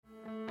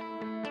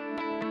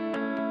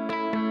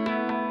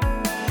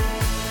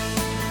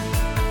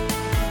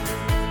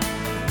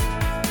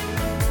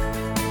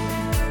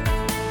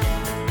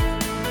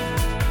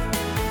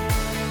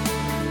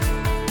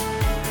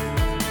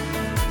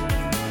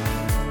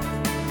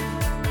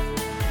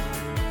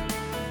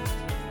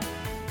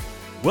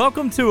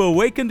Welcome to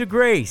Awaken to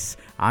Grace.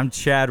 I'm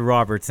Chad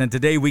Roberts, and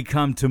today we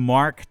come to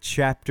Mark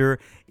chapter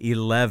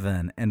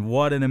 11. And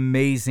what an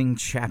amazing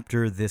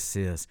chapter this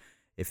is.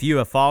 If you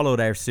have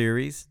followed our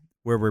series,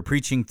 where we're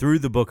preaching through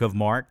the book of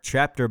Mark,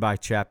 chapter by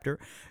chapter,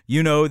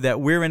 you know that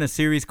we're in a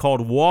series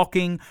called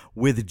Walking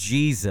with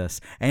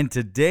Jesus. And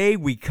today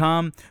we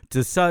come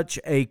to such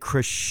a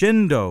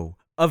crescendo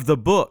of the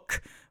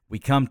book. We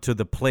come to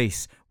the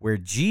place where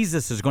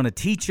Jesus is going to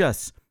teach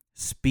us,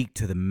 speak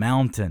to the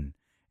mountain.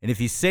 And if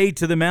you say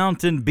to the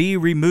mountain, be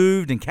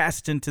removed and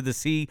cast into the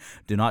sea,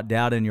 do not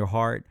doubt in your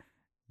heart,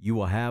 you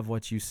will have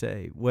what you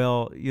say.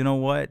 Well, you know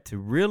what? To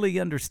really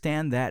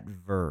understand that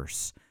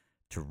verse,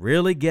 to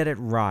really get it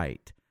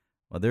right,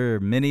 well, there are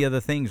many other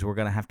things we're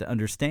going to have to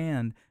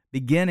understand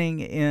beginning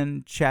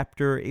in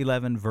chapter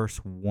 11, verse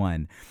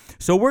 1.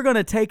 So we're going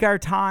to take our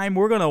time.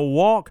 We're going to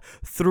walk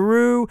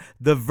through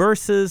the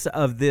verses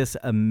of this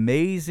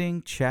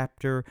amazing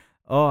chapter.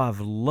 Oh,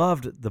 I've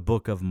loved the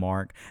book of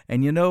Mark.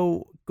 And you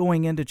know,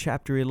 going into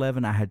chapter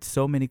 11, I had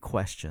so many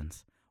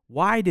questions.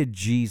 Why did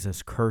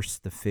Jesus curse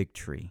the fig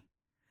tree?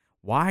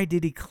 Why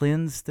did he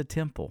cleanse the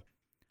temple?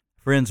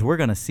 Friends, we're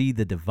going to see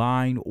the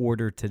divine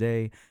order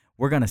today.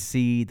 We're going to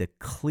see the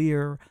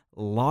clear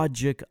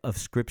logic of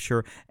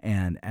Scripture.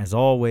 And as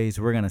always,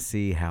 we're going to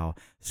see how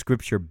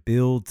Scripture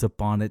builds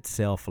upon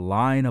itself,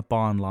 line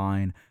upon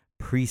line,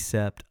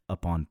 precept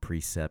upon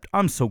precept.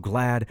 I'm so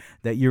glad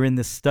that you're in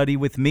this study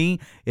with me.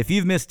 If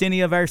you've missed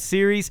any of our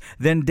series,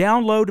 then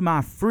download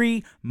my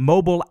free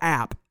mobile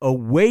app,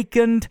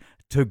 Awakened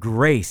to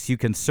Grace. You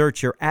can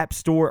search your App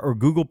Store or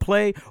Google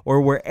Play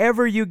or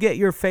wherever you get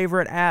your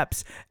favorite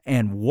apps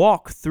and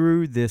walk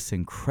through this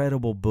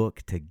incredible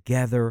book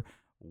together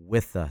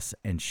with us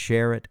and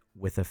share it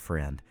with a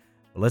friend.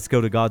 Let's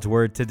go to God's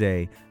Word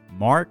today.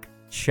 Mark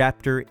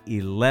chapter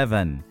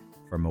 11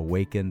 from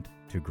Awakened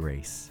to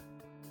Grace.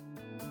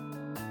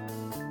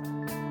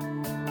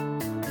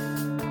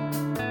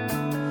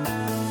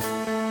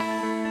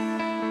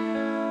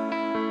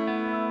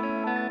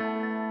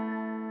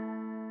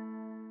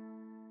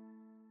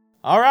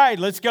 All right,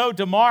 let's go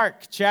to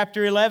Mark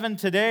chapter 11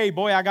 today.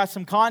 Boy, I got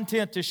some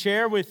content to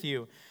share with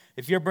you.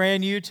 If you're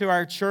brand new to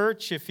our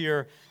church, if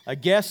you're a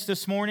guest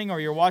this morning or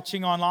you're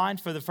watching online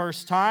for the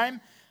first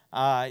time,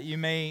 you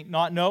may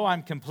not know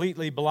I'm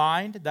completely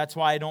blind. That's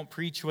why I don't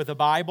preach with a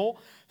Bible.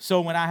 So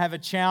when I have a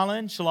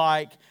challenge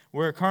like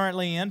we're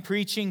currently in,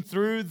 preaching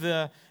through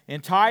the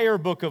entire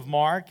book of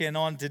Mark, and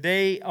on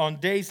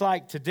days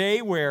like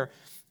today where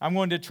I'm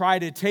going to try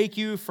to take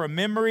you from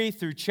memory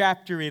through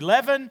chapter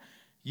 11,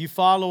 you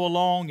follow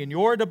along in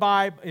your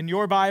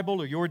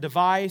Bible or your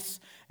device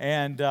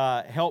and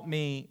help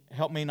me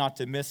not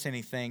to miss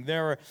anything.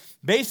 There are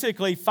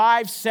basically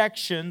 5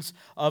 sections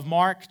of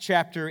Mark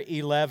chapter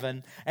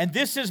 11. And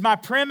this is my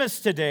premise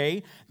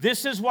today.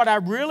 This is what I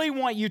really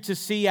want you to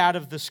see out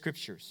of the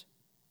Scriptures.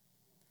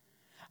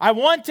 I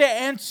want to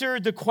answer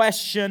the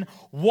question,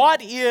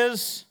 what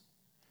is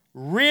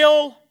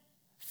real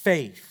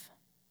faith?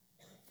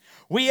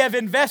 We have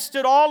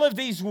invested all of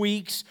these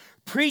weeks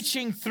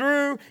preaching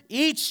through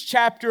each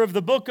chapter of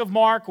the book of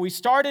Mark. We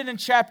started in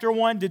chapter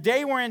 1.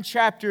 Today we're in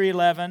chapter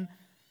 11.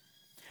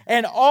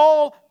 And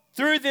all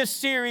through this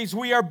series,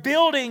 we are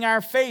building our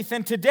faith.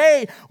 And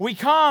today we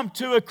come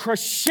to a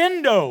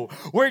crescendo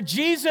where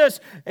Jesus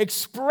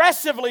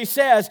expressively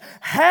says,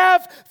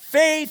 have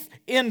faith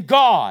in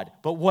God.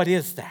 But what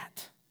is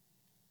that?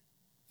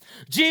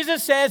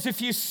 Jesus says,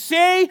 if you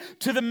say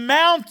to the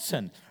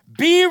mountain,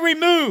 be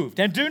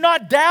removed, and do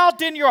not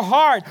doubt in your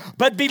heart,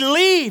 but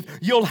believe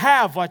you'll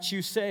have what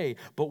you say.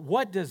 But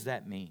what does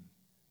that mean?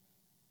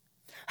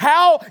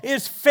 How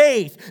is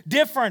faith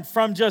different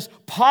from just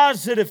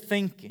positive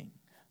thinking?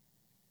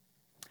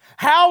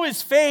 How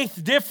is faith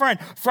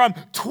different from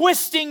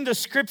twisting the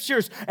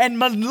Scriptures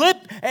and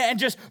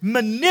just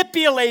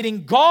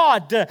manipulating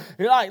God?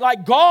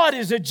 Like God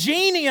is a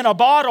genie in a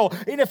bottle,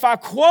 and if I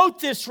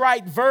quote this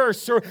right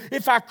verse or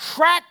if I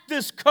crack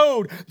this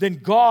code, then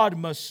God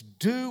must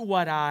do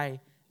what I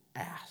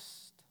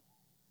asked.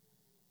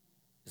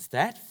 Is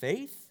that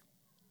faith?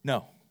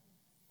 No.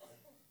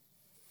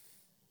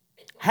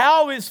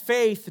 How is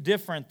faith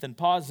different than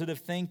positive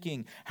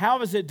thinking?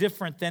 How is it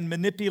different than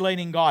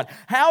manipulating God?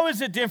 How is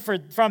it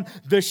different from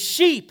the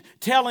sheep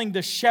telling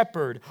the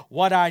shepherd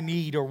what I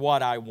need or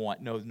what I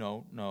want?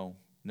 No.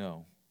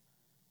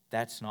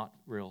 That's not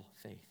real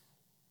faith.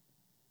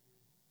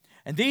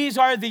 And these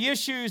are the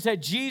issues that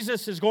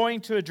Jesus is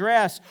going to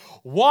address.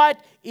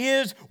 What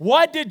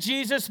did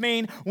Jesus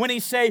mean when he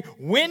said,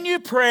 when you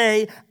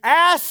pray,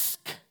 ask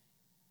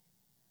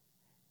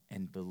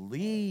and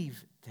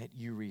believe that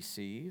you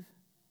receive,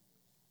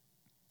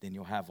 then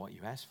you'll have what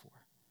you ask for.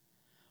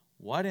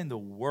 What in the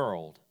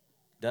world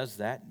does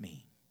that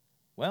mean?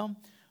 Well,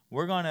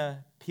 we're going to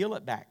peel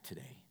it back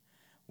today.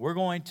 We're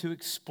going to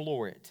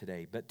explore it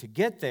today. But to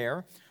get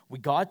there, we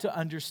got to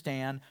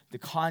understand the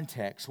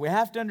context. We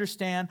have to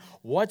understand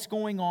what's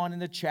going on in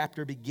the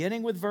chapter,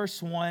 beginning with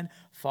verse 1,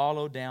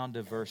 follow down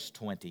to verse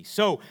 20.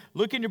 So,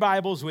 look in your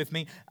Bibles with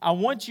me. I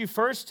want you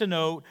first to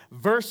note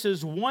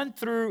verses 1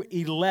 through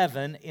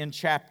 11 in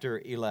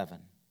chapter 11.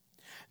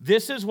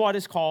 This is what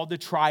is called the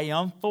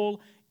triumphal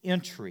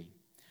entry.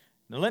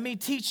 Now, let me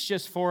teach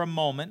just for a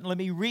moment. Let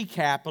me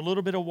recap a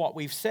little bit of what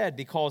we've said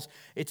because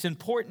it's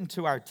important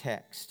to our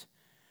text.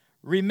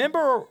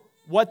 Remember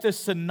what the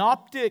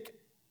synoptic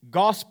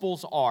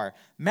Gospels are: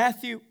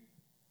 Matthew,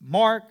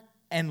 Mark,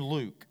 and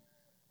Luke.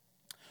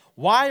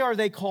 Why are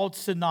they called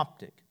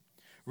synoptic?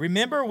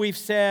 Remember, we've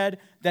said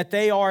that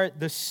they are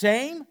the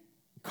same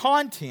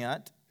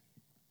content,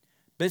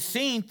 but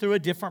seen through a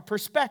different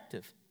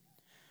perspective.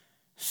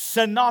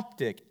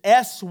 Synoptic,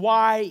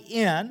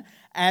 S-Y-N,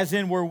 as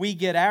in where we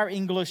get our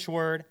English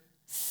word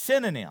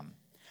synonym.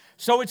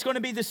 So it's going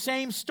to be the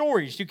same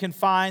stories. You can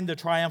find the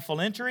triumphal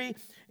entry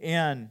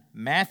in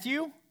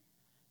Matthew,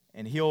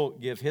 and he'll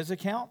give his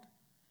account,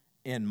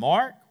 in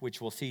Mark,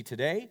 which we'll see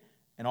today,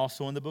 and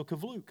also in the book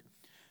of Luke.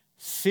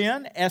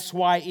 Sin,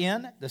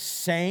 S-Y-N, the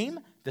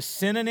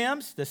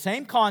synonyms, the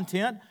same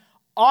content.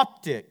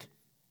 Optic,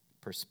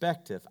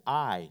 perspective,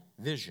 eye,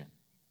 vision.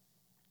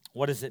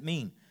 What does it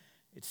mean?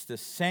 It's the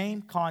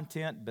same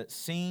content, but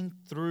seen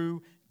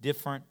through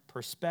different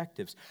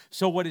perspectives.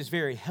 So what is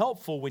very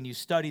helpful when you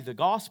study the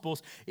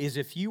Gospels is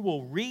if you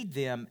will read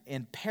them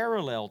in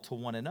parallel to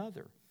one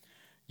another.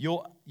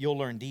 You'll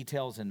learn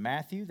details in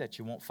Matthew that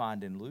you won't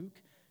find in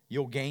Luke.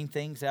 You'll gain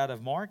things out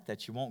of Mark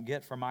that you won't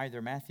get from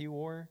either Matthew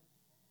or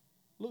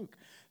Luke.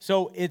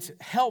 So it's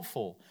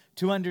helpful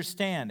to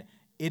understand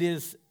it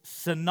is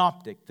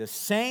synoptic, the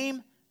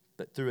same,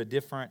 but through a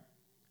different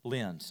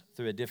lens,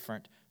 through a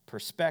different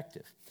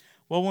perspective.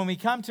 Well, when we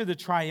come to the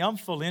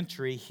triumphal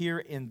entry here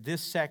in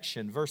this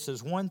section,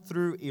 verses 1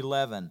 through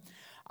 11,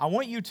 I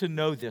want you to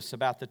know this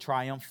about the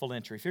triumphal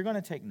entry. If you're going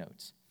to take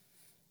notes,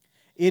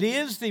 it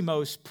is the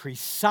most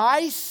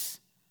precise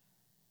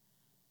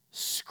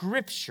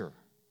scripture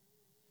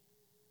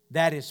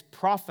that is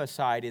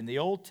prophesied in the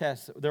Old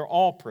Testament. They're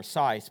all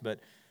precise,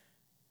 but,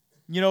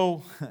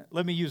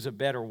 let me use a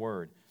better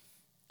word,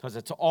 because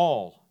it's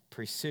all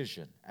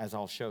precision, as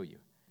I'll show you.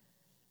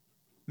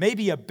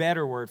 Maybe a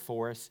better word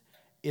for us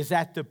is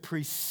that the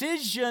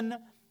precision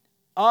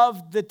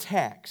of the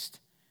text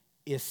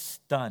is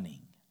stunning.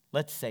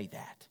 Let's say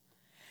that.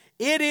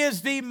 It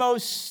is the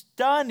most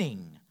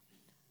stunning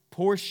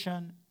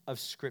portion of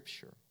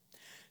Scripture.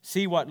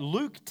 See, what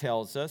Luke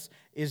tells us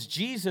is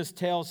Jesus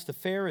tells the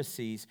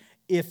Pharisees,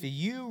 if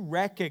you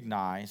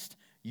recognized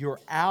your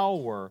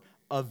hour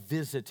of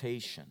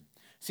visitation.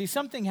 See,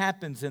 something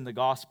happens in the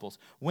Gospels.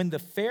 When the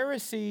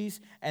Pharisees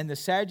and the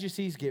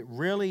Sadducees get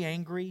really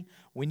angry,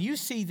 when you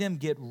see them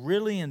get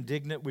really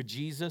indignant with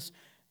Jesus,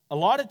 a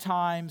lot of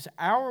times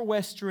our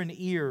Western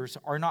ears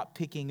are not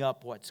picking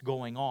up what's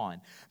going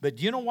on. But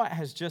do you know what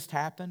has just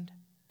happened?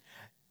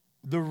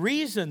 The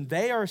reason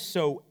they are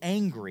so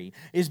angry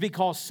is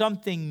because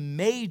something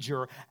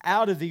major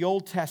out of the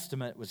Old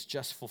Testament was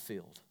just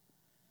fulfilled.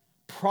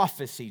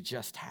 Prophecy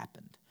just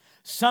happened.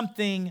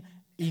 Something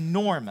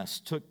enormous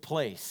took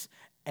place,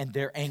 and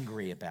they're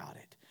angry about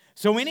it.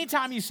 So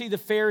anytime you see the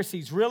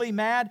Pharisees really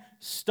mad,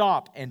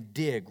 stop and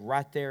dig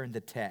right there in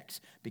the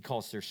text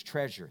because there's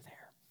treasure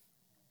there.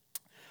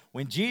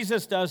 When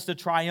Jesus does the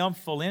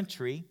triumphal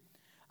entry,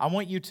 I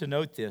want you to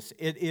note this.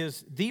 It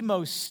is the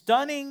most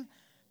stunning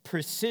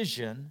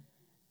precision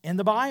in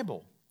the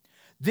Bible.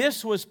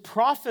 This was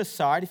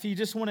prophesied. If you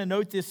just want to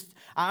note this,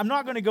 I'm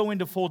not going to go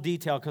into full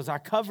detail because I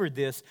covered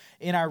this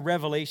in our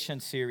Revelation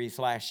series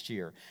last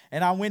year.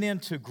 And I went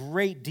into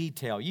great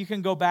detail. You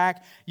can go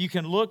back. You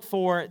can look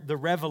for the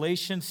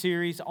Revelation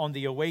series on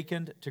the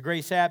Awakened to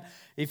Grace app.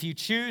 If you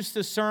choose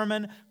the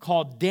sermon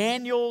called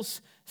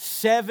Daniel's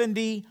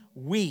 70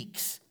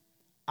 Weeks,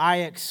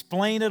 I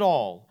explain it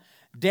all.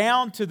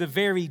 Down to the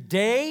very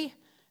day,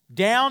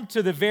 down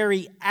to the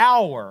very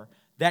hour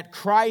that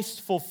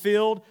Christ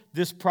fulfilled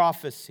this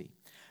prophecy.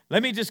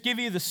 Let me just give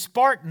you the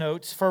spark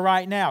notes for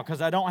right now because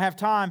I don't have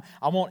time.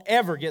 I won't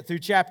ever get through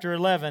chapter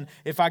 11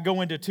 if I go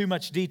into too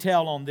much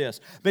detail on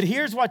this. But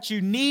here's what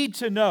you need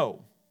to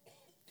know.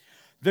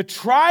 The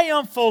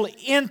triumphal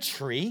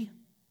entry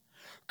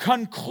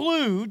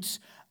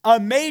concludes a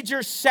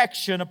major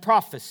section of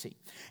prophecy.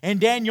 In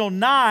Daniel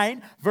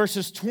 9,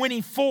 verses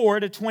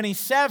 24 to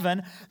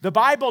 27, the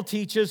Bible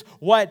teaches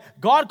what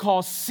God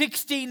calls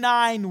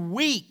 69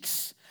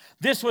 weeks.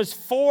 This was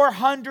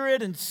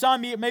 400 and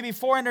some, maybe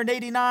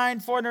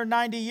 489,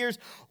 490 years,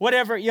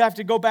 whatever. You have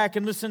to go back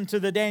and listen to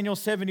the Daniel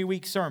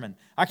 70-week sermon.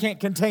 I can't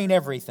contain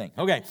everything.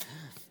 Okay.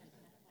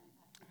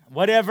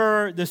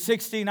 Whatever the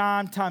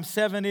 69 times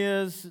 7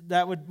 is,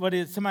 what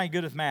is, somebody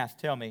good with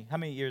math, tell me. How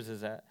many years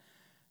is that?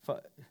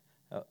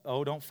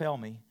 Oh, don't fail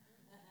me.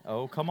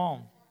 Oh, come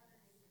on.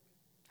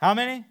 How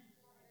many?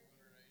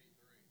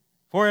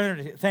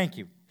 400. Thank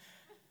you.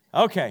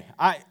 Okay,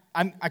 I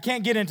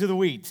can't get into the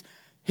weeds.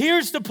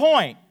 Here's the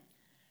point.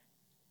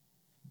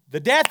 The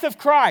death of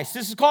Christ.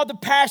 This is called the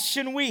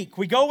Passion Week.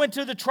 We go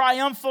into the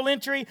triumphal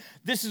entry.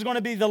 This is going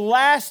to be the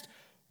last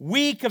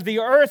week of the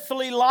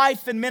earthly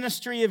life and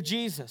ministry of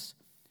Jesus.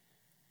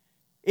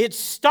 It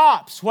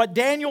stops what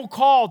Daniel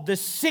called the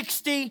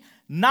 69th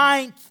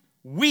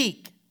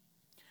week.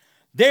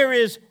 There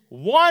is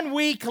 1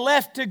 week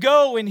left to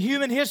go in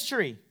human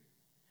history.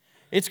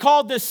 It's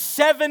called the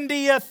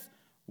 70th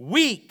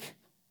week.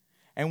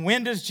 And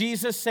when does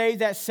Jesus say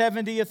that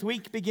 70th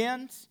week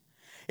begins?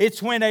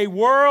 It's when a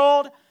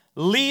world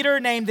leader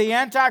named the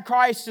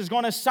Antichrist is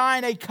going to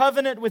sign a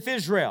covenant with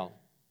Israel.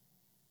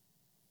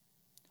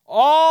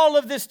 All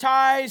of this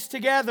ties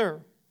together.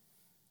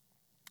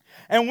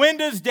 And when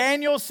does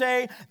Daniel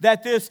say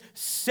that this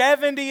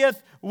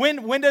 70th,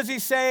 when does he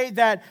say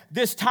that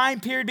this time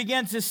period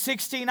begins as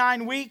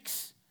 69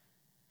 weeks?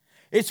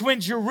 It's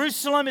when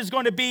Jerusalem is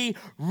going to be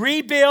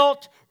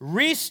rebuilt,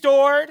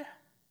 restored.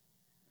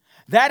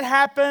 That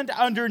happened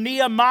under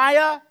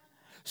Nehemiah.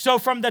 So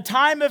from the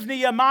time of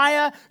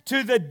Nehemiah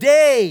to the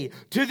day,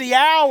 to the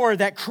hour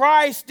that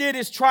Christ did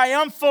his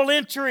triumphal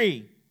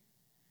entry,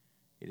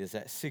 it is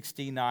at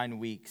 69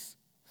 weeks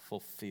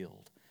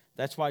fulfilled.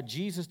 That's why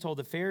Jesus told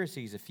the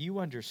Pharisees, if you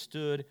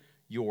understood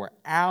your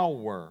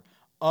hour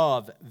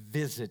of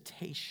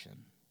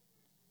visitation,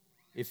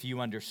 if you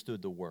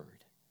understood the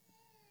word.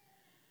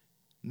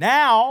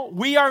 Now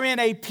we are in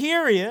a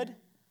period,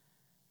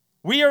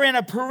 we are in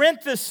a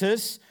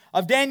parenthesis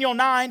of Daniel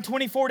 9,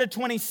 24 to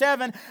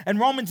 27, and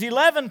Romans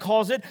 11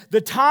 calls it the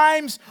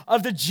times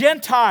of the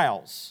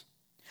Gentiles.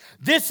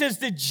 This is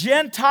the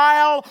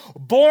Gentile,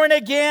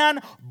 born-again,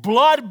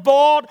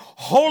 blood-bought,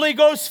 Holy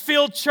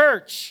Ghost-filled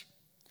church.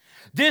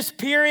 This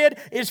period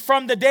is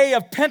from the day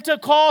of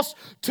Pentecost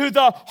to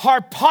the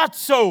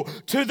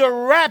harpazo, to the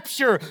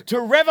rapture,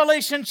 to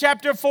Revelation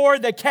chapter 4,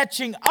 the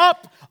catching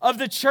up of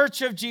the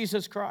church of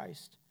Jesus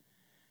Christ.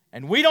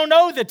 And we don't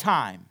know the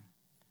time.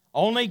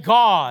 Only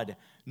God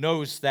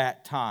knows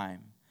that time.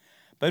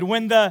 But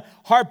when the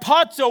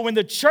harpazo, when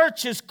the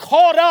church is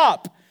caught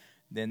up,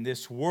 then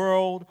this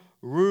world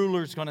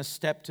ruler is going to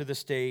step to the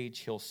stage.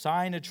 He'll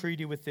sign a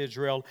treaty with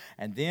Israel,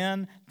 and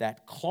then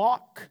that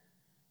clock,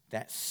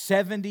 that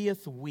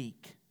 70th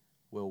week,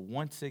 will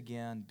once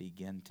again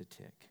begin to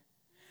tick.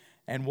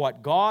 And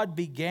what God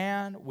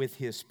began with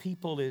his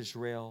people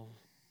Israel,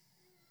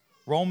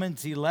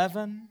 Romans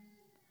 11,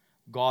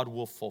 God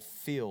will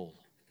fulfill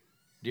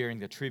during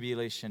the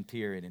tribulation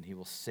period, and he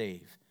will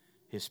save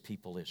his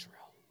people Israel.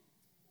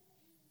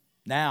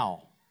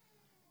 Now,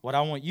 what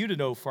I want you to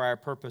know for our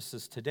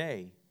purposes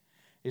today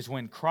is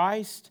when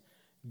Christ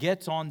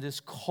gets on this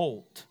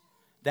colt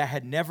that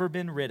had never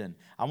been ridden,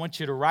 I want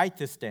you to write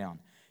this down.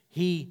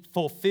 He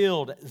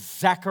fulfilled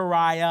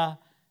Zechariah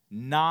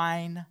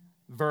 9,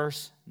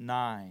 verse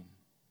 9.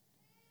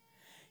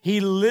 He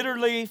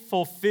literally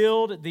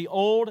fulfilled the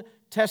Old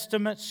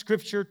Testament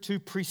scripture to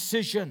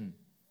precision.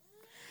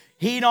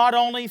 He not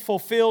only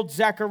fulfilled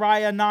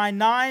Zechariah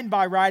 9:9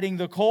 by riding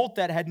the colt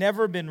that had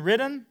never been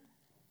ridden,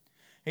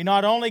 he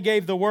not only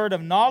gave the word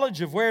of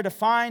knowledge of where to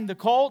find the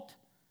colt,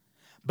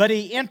 but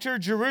he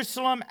entered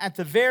Jerusalem at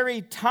the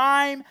very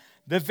time,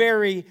 the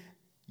very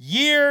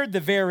year,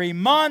 the very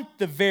month,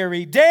 the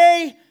very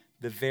day,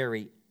 the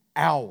very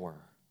hour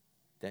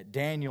that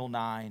Daniel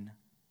 9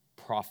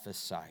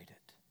 prophesied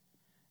it.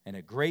 And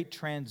a great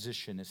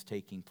transition is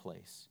taking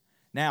place.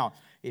 Now,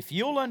 if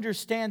you'll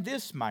understand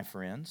this, my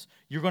friends,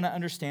 you're going to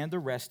understand the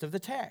rest of the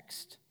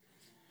text.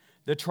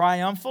 The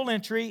triumphal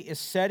entry is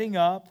setting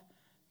up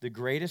the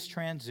greatest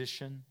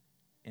transition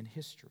in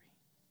history.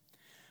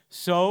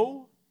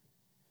 So,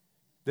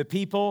 the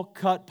people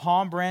cut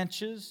palm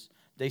branches,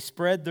 they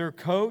spread their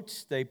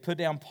coats, they put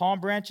down palm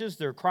branches,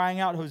 they're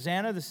crying out,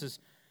 Hosanna, this is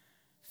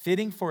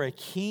fitting for a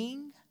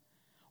king.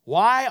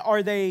 Why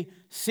are they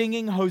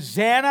singing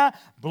Hosanna,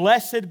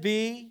 blessed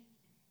be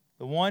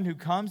the one who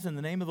comes in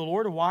the name of the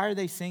Lord? Why are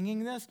they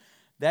singing this?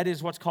 That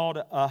is what's called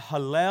a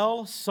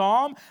Hallel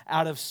psalm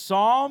out of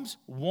Psalms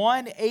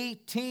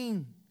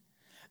 118.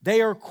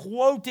 They are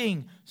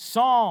quoting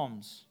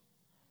Psalms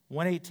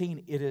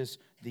 118. It is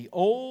the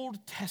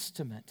Old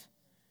Testament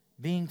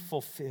being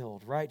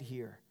fulfilled right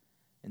here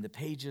in the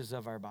pages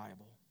of our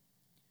Bible.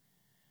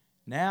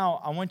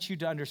 Now, I want you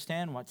to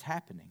understand what's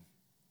happening.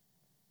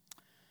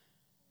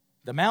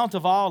 The Mount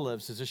of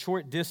Olives is a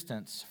short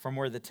distance from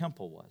where the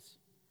temple was.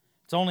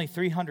 It's only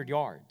 300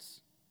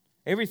 yards.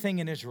 Everything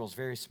in Israel is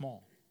very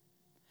small.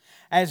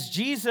 As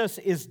Jesus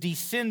is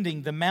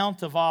descending the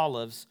Mount of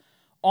Olives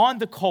on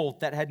the colt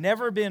that had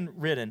never been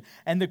ridden,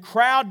 and the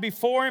crowd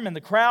before him and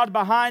the crowd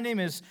behind him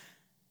is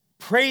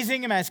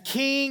praising him as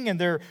king, and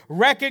they're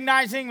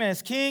recognizing him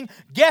as king,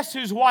 guess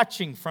who's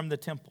watching from the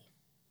temple?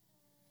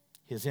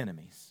 His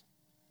enemies.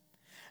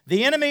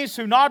 The enemies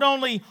who not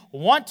only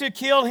want to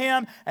kill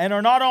him and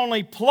are not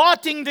only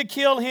plotting to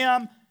kill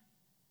him,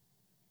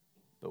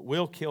 but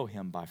will kill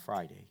him by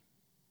Friday.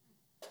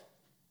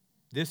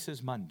 This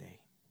is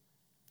Monday.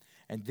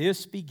 And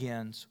this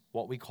begins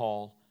what we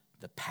call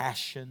the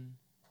Passion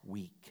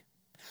Week.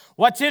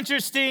 What's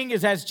interesting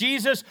is as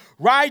Jesus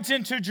rides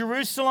into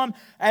Jerusalem,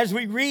 as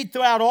we read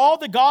throughout all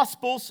the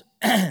Gospels,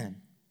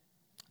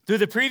 through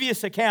the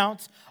previous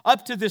accounts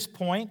up to this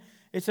point,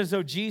 it's as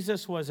though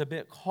Jesus was a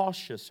bit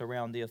cautious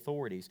around the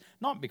authorities.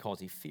 Not because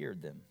he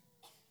feared them.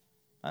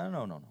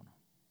 No.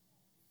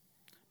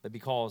 But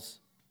because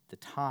the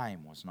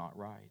time was not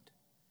right.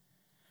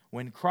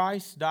 When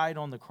Christ died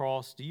on the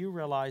cross, do you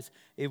realize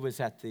it was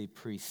at the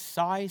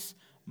precise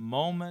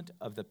moment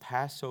of the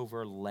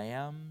Passover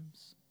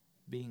lambs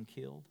being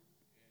killed?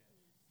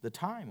 The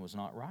time was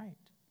not right.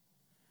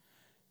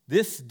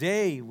 This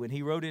day when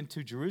he rode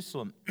into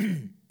Jerusalem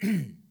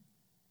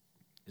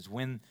is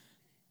when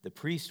the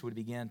priest would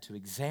begin to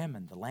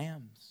examine the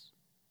lambs.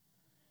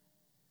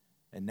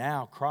 And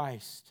now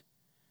Christ,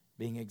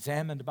 being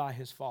examined by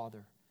his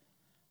Father,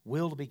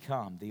 will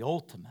become the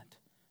ultimate,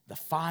 the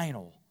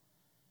final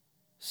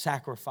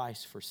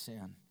sacrifice for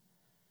sin.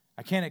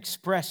 I can't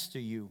express to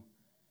you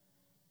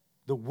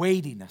the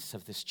weightiness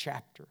of this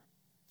chapter.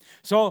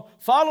 So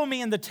follow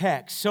me in the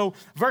text. So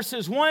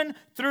verses 1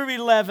 through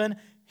 11,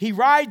 he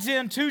rides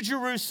into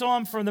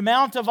Jerusalem from the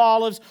Mount of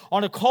Olives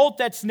on a colt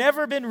that's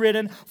never been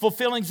ridden,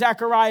 fulfilling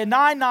Zechariah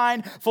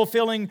 9:9,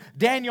 fulfilling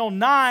Daniel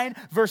 9,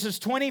 verses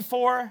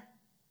 24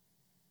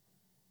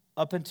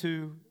 up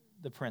into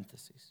the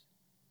parentheses.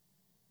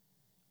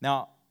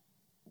 Now,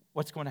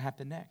 what's going to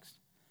happen next?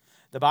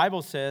 The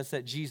Bible says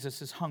that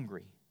Jesus is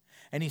hungry,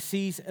 and he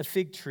sees a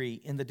fig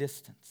tree in the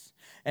distance.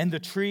 And the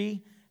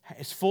tree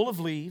is full of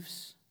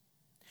leaves,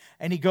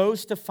 and he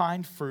goes to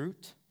find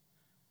fruit,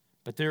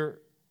 but there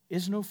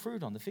is no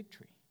fruit on the fig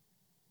tree.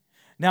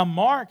 Now,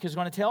 Mark is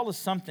going to tell us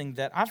something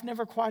that I've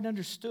never quite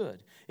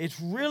understood. It's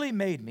really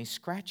made me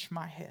scratch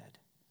my head.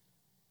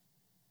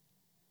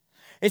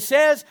 It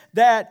says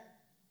that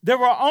there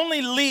were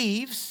only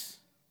leaves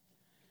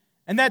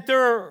and that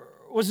there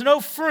was no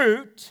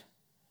fruit.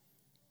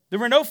 There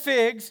were no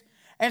figs.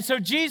 And so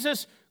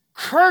Jesus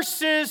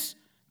curses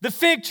the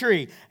fig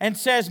tree and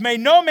says, "May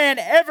no man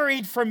ever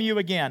eat from you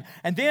again."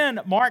 And then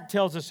Mark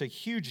tells us a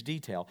huge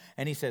detail.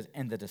 And he says,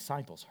 "And the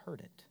disciples heard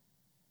it."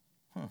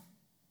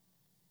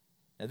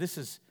 Now this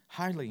is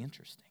highly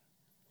interesting.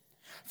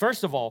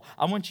 First of all,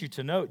 I want you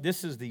to note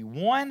this is the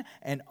one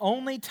and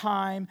only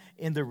time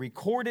in the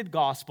recorded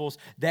Gospels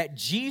that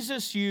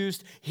Jesus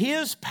used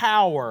his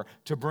power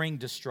to bring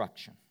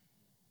destruction.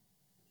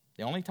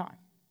 The only time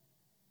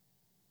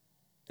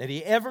that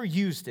he ever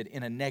used it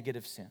in a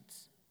negative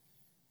sense.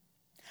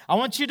 I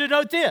want you to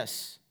note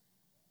this.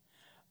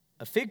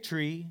 A fig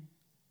tree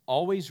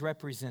always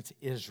represents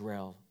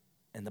Israel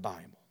in the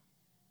Bible.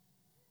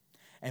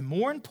 And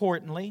more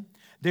importantly,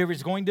 there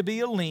is going to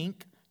be a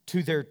link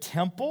to their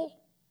temple.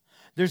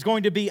 There's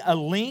going to be a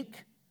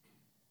link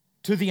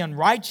to the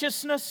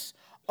unrighteousness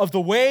of the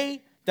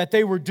way that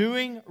they were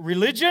doing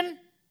religion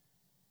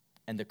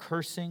and the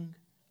cursing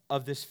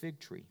of this fig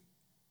tree.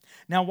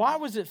 Now, why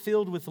was it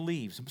filled with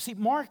leaves? See,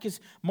 Mark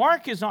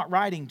is not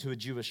writing to a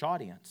Jewish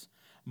audience.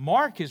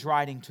 Mark is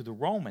writing to the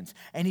Romans,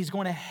 and he's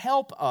going to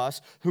help us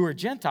who are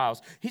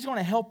Gentiles. He's going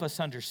to help us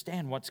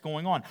understand what's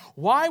going on.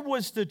 Why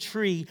was the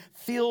tree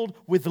filled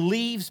with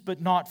leaves but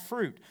not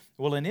fruit?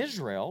 Well, in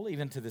Israel,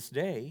 even to this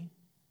day,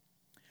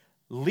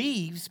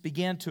 leaves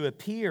began to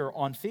appear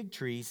on fig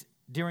trees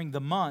during the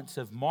months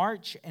of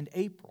March and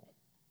April.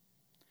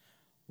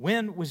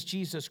 When was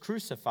Jesus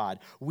crucified?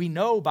 We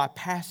know by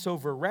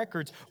Passover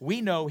records,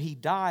 we know he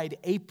died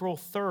April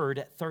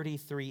 3rd,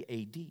 33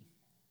 AD.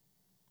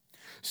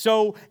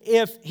 So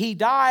if he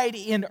died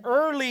in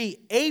early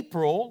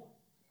April,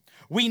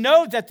 we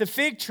know that the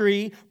fig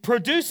tree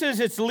produces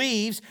its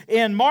leaves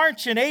in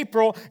March and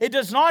April. It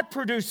does not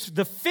produce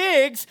the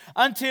figs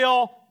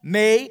until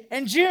May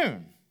and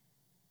June.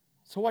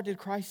 So what did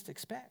Christ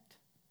expect?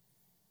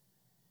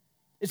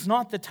 It's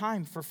not the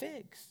time for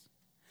figs.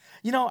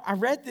 You know, I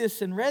read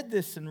this, and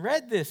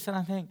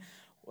I think,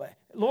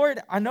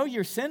 Lord, I know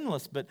you're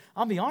sinless, but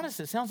I'll be honest,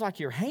 it sounds like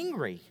you're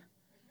hangry.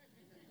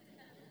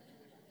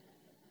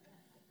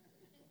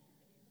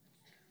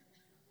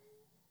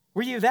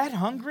 Were you that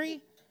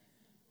hungry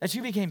that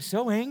you became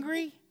so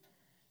angry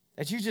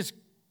that you just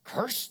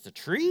cursed the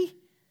tree?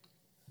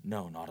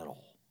 No, not at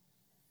all.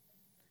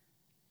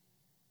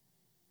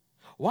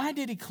 Why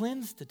did he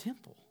cleanse the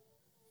temple?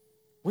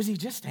 Was he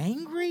just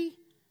angry?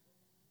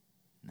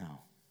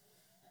 No.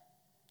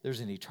 There's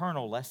an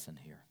eternal lesson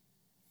here.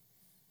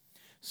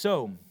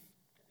 So,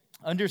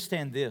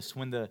 understand this.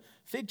 When the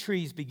fig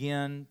trees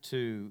begin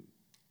to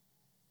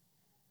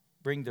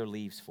bring their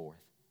leaves forth,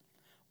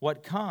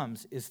 what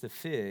comes is the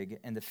fig,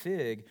 and the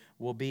fig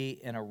will be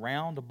in a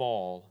round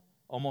ball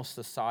almost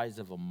the size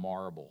of a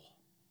marble,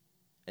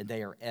 and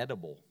they are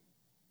edible.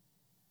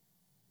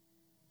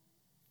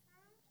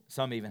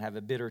 Some even have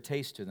a bitter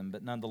taste to them,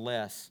 but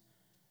nonetheless,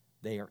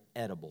 they are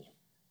edible.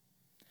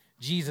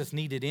 Jesus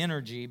needed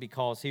energy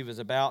because he was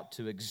about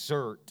to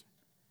exert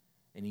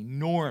an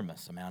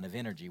enormous amount of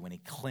energy when he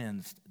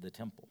cleansed the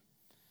temple.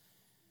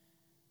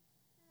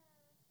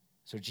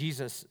 So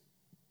Jesus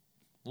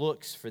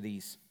looks for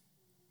these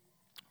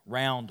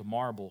round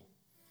marble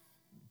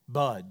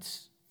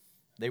buds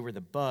They were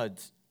the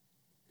buds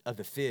of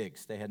the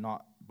figs. They had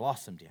not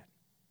blossomed yet.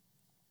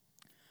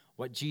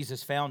 What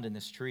Jesus found in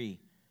this tree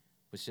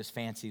was just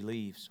fancy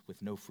leaves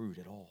with no fruit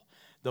at all.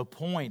 The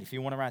point, if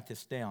you want to write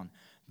this down,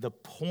 the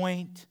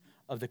point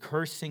of the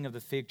cursing of the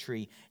fig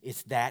tree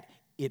is that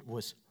it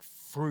was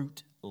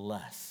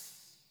fruitless.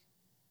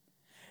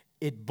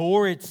 It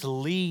bore its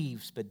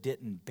leaves but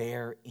didn't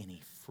bear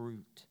any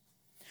fruit.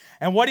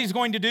 And what he's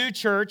going to do,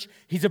 church,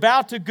 he's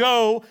about to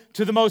go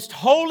to the most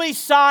holy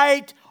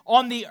site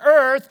on the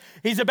earth.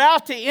 He's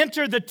about to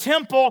enter the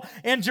temple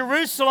in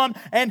Jerusalem.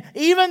 And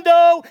even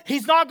though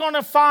he's not going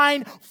to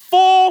find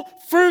full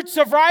fruits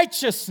of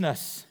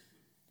righteousness,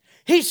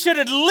 he should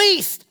at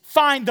least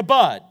find the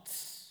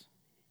buds.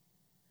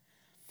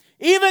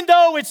 Even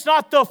though it's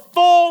not the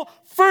full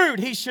fruit,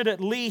 he should at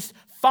least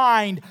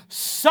find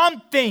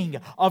something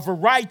of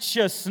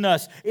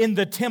righteousness in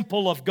the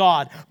temple of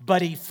God.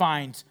 But he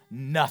finds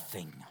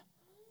nothing.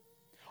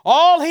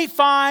 All he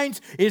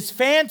finds is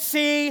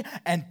fancy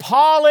and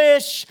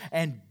polish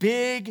and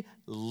big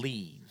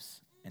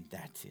leaves. And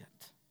that's it.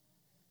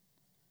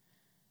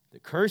 The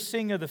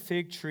cursing of the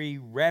fig tree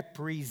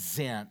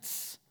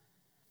represents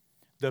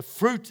the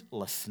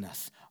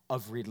fruitlessness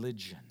of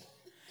religion.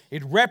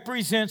 It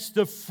represents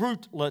the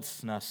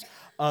fruitlessness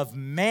of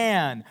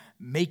man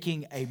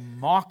making a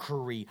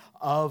mockery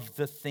of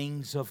the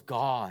things of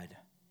God.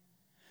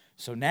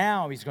 So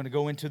now he's going to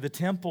go into the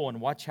temple,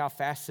 and watch how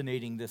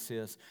fascinating this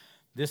is.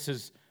 This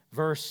is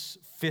verse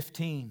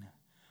 15.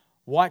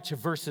 Watch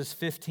verses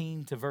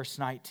 15 to verse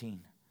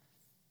 19.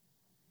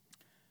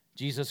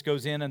 Jesus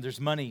goes in and there's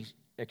money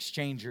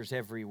exchangers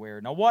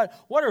everywhere. Now what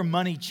are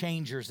money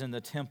changers in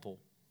the temple?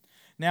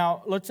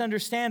 Now let's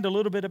understand a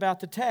little bit about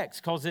the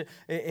text, because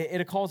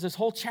it calls this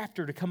whole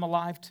chapter to come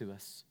alive to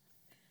us.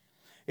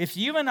 If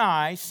you and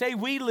I, say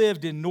we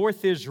lived in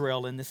North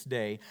Israel in this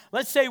day,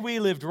 let's say we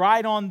lived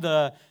right on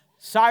the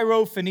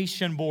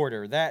Syro-Phoenician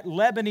border, that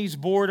Lebanese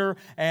border,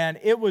 and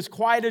it was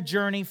quite a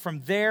journey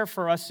from there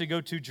for us to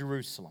go to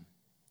Jerusalem.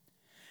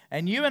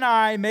 And you and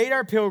I made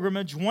our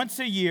pilgrimage once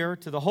a year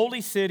to the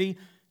holy city,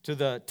 to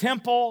the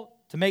temple,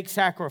 to make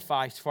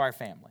sacrifice for our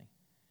family.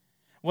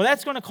 Well,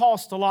 that's going to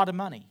cost a lot of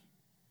money.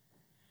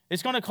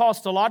 It's going to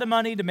cost a lot of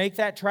money to make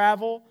that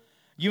travel.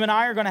 You and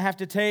I are going to have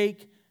to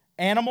take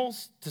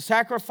animals to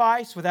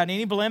sacrifice without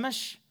any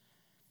blemish.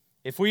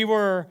 If we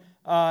were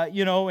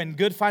in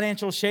good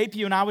financial shape,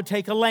 you and I would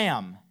take a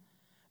lamb.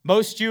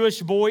 Most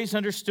Jewish boys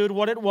understood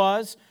what it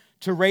was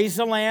to raise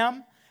a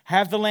lamb,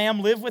 have the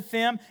lamb live with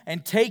them,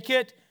 and take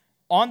it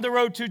on the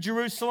road to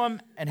Jerusalem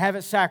and have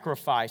it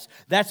sacrificed.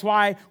 That's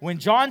why when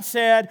John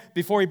said,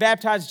 before he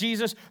baptized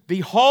Jesus,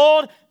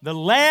 "Behold, the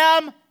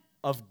Lamb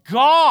of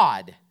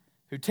God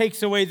who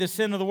takes away the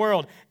sin of the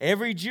world,"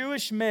 every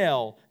Jewish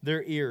male,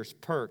 their ears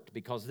perked,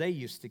 because they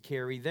used to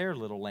carry their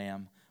little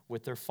lamb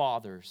with their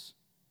fathers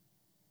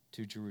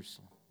to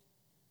Jerusalem.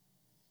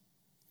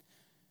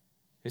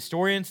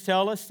 Historians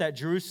tell us that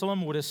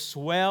Jerusalem would have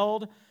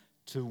swelled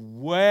to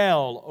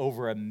well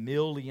over 1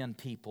 million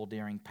people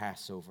during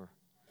Passover.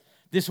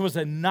 This was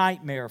a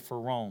nightmare for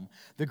Rome.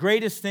 The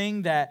greatest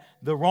thing that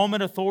the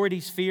Roman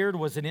authorities feared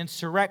was an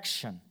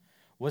insurrection,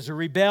 was a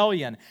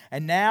rebellion.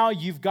 And now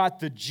you've got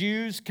the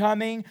Jews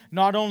coming,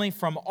 not only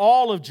from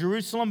all of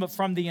Jerusalem, but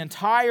from the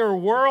entire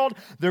world.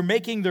 They're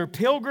making their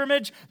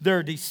pilgrimage.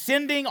 They're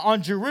descending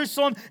on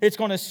Jerusalem. It's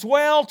going to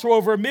swell to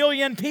over 1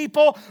 million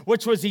people,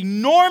 which was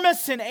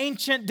enormous in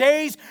ancient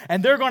days.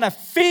 And they're going to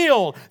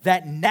feel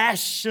that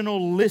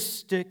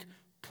nationalistic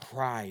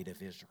pride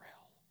of Israel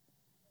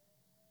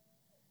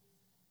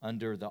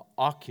under the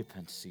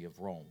occupancy of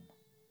Rome.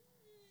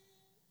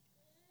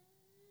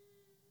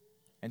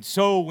 And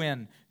so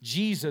when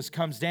Jesus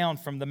comes down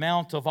from the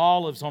Mount of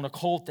Olives on a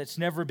colt that's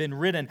never been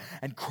ridden,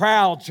 and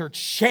crowds are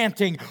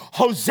chanting,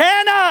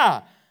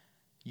 "Hosanna!"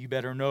 you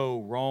better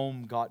know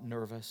Rome got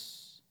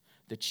nervous.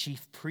 The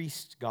chief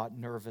priests got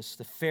nervous.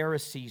 The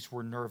Pharisees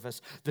were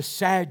nervous. The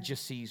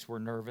Sadducees were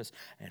nervous.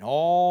 And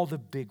all the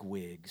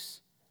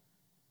bigwigs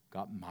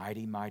got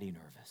mighty, mighty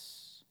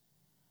nervous,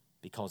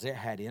 because it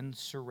had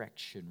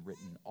insurrection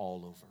written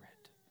all over it.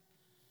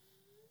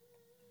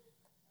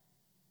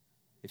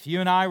 If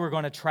you and I were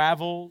going to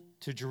travel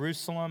to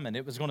Jerusalem and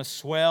it was going to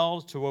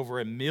swell to over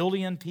 1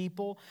 million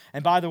people,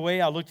 and by the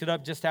way, I looked it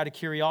up just out of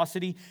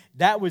curiosity,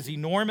 that was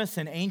enormous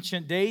in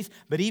ancient days,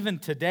 but even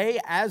today,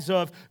 as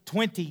of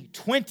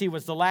 2020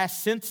 was the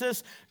last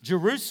census,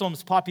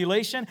 Jerusalem's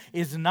population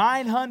is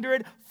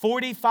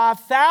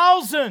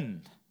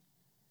 945,000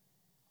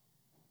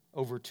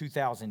 over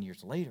 2,000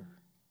 years later.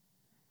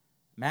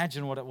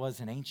 Imagine what it was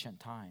in ancient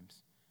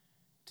times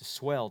to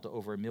swell to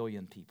over 1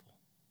 million people.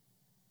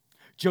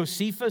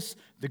 Josephus,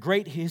 the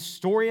great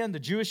historian, the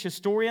Jewish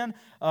historian,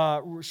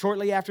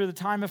 shortly after the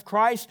time of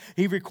Christ,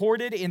 he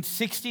recorded in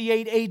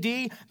 68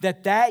 AD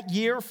that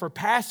year for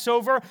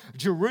Passover,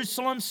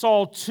 Jerusalem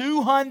saw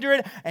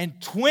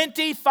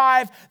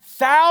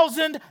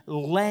 225,000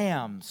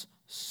 lambs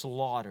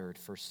slaughtered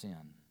for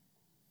sin.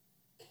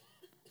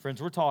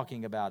 Friends, we're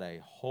talking about a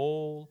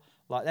whole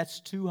That's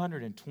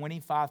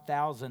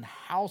 225,000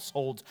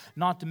 households,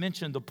 not to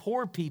mention the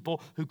poor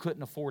people who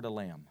couldn't afford a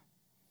lamb.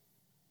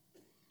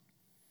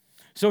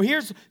 So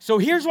here's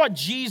what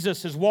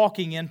Jesus is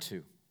walking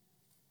into.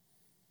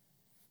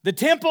 The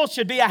temple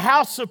should be a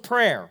house of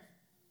prayer.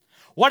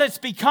 What it's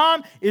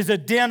become is a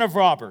den of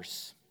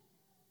robbers.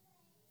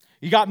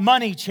 You got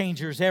money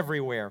changers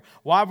everywhere.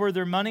 Why were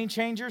there money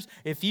changers?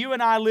 If you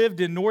and I lived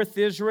in North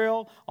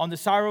Israel on the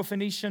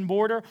Syro-Phoenician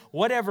border,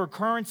 whatever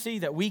currency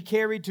that we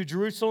carried to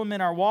Jerusalem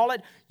in our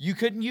wallet, you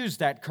couldn't use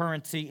that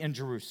currency in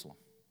Jerusalem.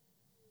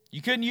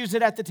 You couldn't use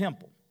it at the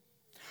temple.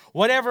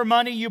 Whatever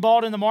money you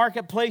bought in the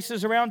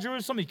marketplaces around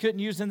Jerusalem, you couldn't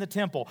use in the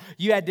temple.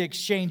 You had to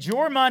exchange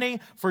your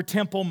money for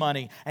temple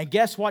money. And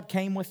guess what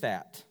came with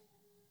that?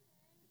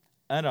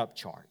 An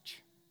upcharge.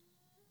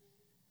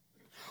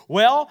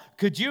 Well,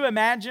 could you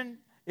imagine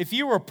if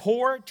you were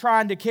poor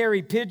trying to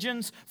carry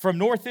pigeons from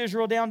North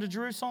Israel down to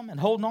Jerusalem and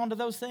holding on to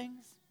those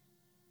things?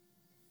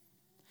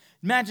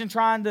 Imagine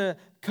trying to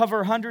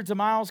cover hundreds of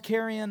miles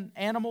carrying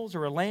animals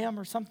or a lamb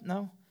or something.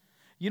 No.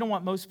 You know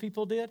what most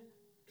people did?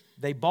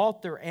 They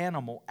bought their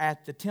animal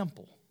at the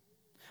temple.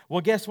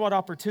 Well, guess what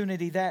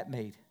opportunity that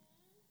made?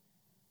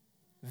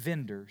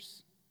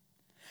 Vendors.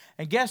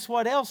 And guess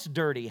what else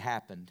dirty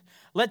happened?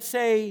 Let's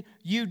say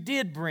you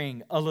did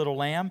bring a little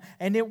lamb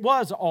and it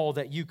was all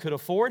that you could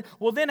afford.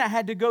 Well, then it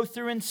had to go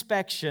through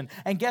inspection.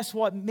 And guess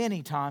what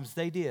many times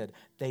they did?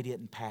 They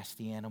didn't pass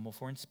the animal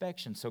for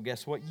inspection. So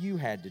guess what you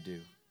had to do?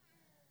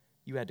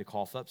 You had to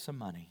cough up some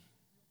money.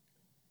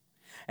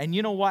 And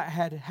you know what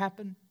had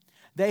happened?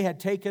 They had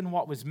taken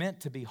what was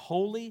meant to be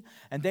holy,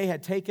 and they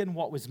had taken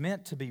what was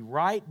meant to be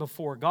right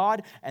before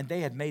God, and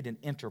they had made an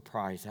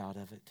enterprise out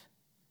of it.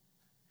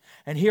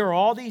 And here are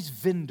all these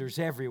vendors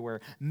everywhere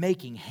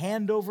making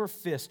hand over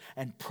fist,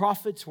 and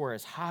profits were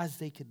as high as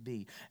they could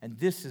be. And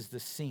this is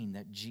the scene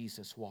that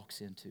Jesus walks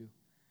into.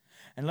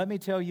 And let me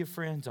tell you,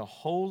 friends, a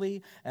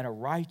holy and a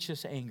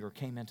righteous anger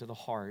came into the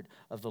heart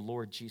of the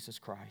Lord Jesus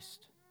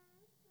Christ.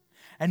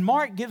 And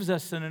Mark gives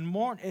us an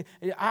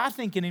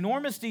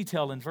enormous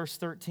detail in verse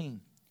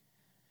 13.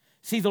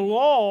 See, the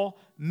law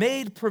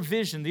made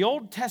provision. The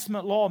Old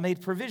Testament law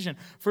made provision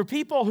for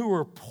people who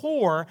were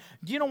poor.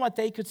 Do you know what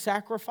they could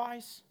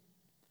sacrifice?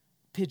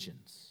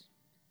 Pigeons.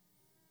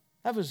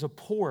 That was a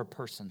poor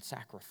person's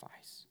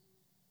sacrifice.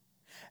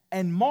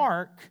 And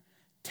Mark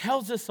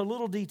tells us a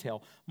little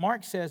detail.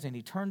 Mark says, and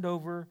he turned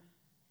over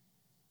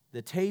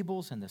the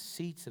tables and the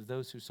seats of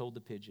those who sold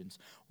the pigeons.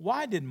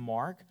 Why did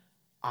Mark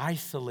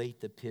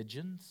isolate the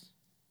pigeons?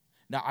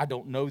 Now, I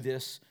don't know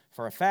this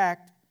for a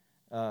fact.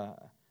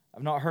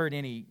 I've not heard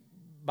any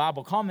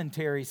Bible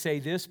commentary say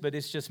this, but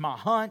it's just my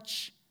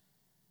hunch.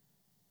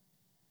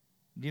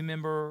 Do you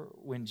remember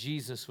when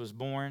Jesus was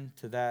born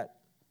to that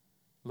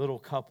little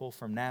couple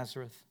from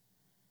Nazareth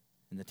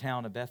in the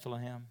town of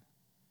Bethlehem?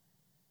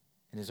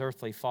 And his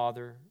earthly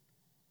father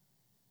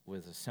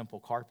was a simple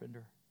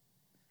carpenter.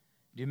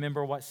 Do you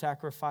remember what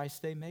sacrifice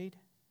they made?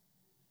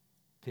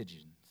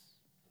 Pigeons.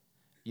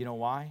 You know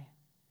why?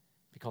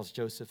 Because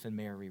Joseph and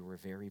Mary were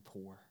very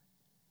poor.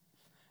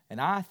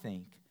 And I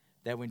think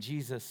that when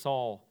Jesus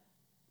saw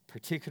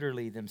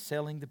particularly them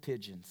selling the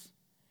pigeons,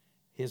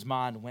 his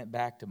mind went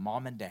back to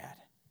mom and dad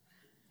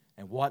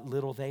and what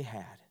little they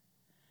had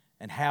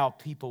and how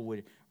people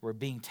were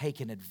being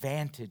taken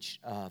advantage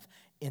of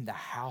in the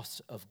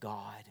house of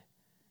God.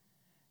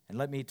 And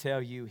let me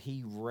tell you,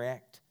 he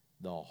wrecked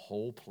the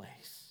whole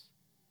place.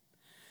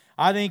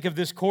 I think of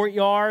this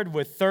courtyard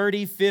with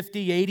 30,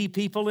 50, 80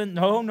 people in.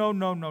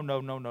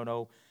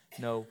 No.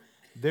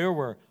 There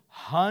were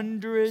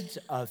hundreds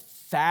of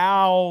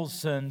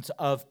thousands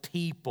of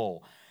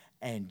people.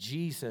 And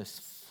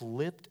Jesus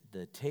flipped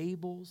the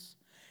tables.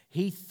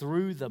 He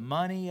threw the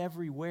money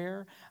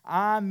everywhere.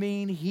 I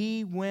mean,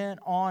 he went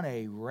on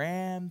a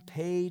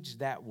rampage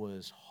that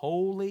was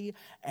holy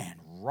and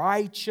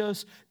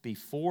righteous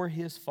before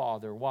his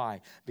Father.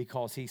 Why?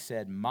 Because he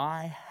said,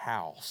 my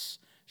house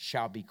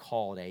shall be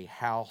called a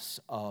house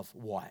of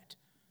what?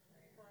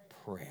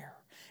 Prayer.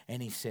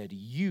 And he said,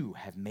 you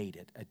have made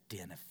it a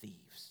den of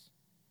thieves.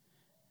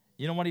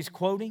 You know what he's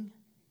quoting?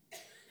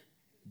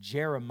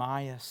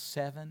 Jeremiah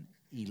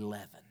 7:11,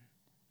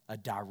 a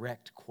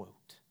direct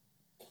quote.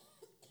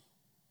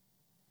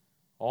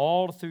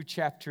 All through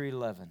chapter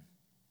 11,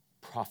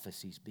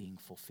 prophecies being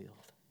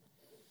fulfilled.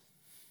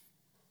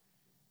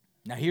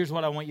 Now here's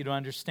what I want you to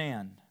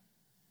understand.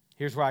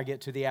 Here's where I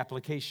get to the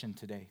application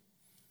today.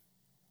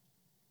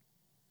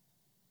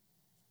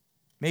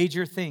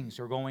 Major things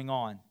are going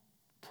on.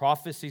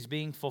 Prophecies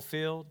being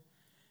fulfilled.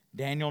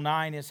 Daniel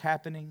 9 is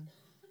happening.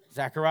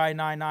 Zechariah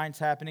 9:9 is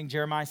happening.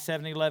 Jeremiah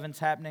 7:11 is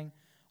happening.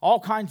 All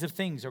kinds of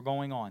things are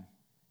going on.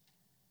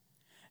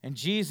 And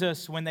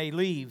Jesus, when they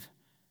leave,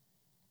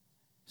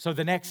 so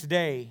the next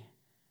day,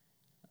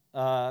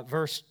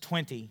 verse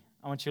 20,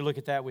 I want you to look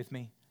at that with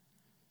me.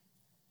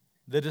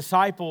 The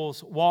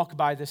disciples walk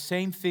by the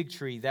same fig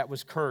tree that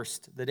was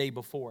cursed the day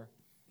before.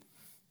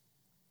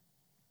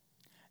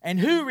 And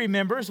who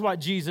remembers what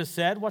Jesus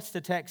said? What's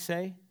the text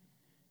say?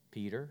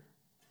 Peter.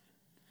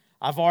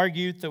 I've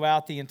argued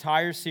throughout the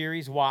entire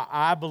series why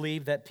I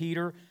believe that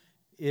Peter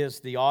is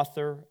the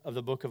author of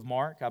the book of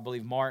Mark. I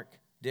believe Mark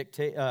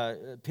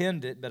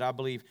penned it, but I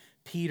believe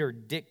Peter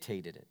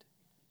dictated it.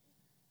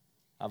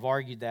 I've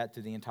argued that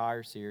through the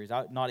entire series.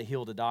 Not a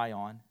hill to die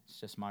on. It's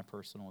just my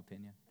personal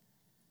opinion.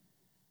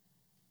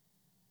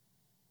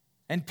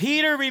 And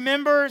Peter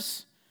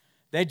remembers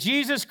that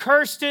Jesus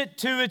cursed it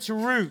to its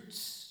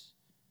roots.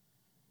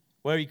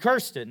 Well, he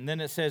cursed it, and then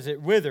it says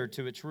it withered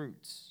to its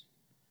roots.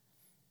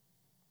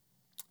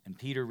 And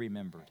Peter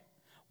remembered.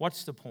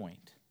 What's the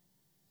point?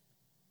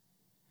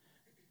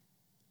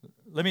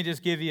 Let me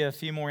just give you a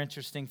few more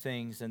interesting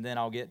things, and then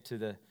I'll get to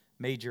the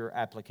major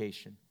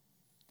application.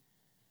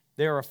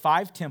 There are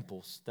 5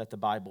 temples that the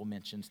Bible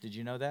mentions. Did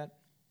you know that?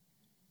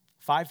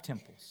 5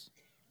 temples.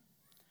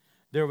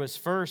 There was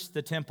first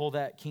the temple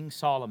that King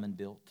Solomon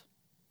built.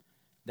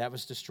 That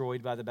was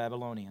destroyed by the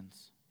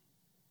Babylonians.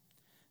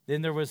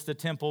 Then there was the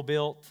temple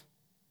built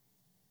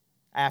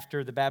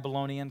after the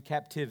Babylonian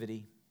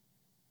captivity.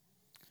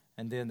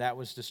 And then that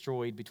was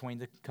destroyed between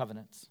the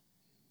covenants.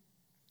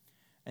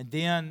 And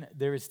then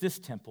there is this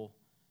temple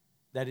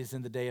that is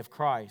in the day of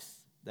Christ.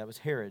 That was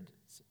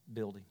Herod's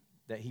building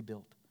that he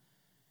built.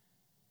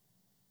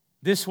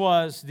 This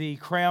was the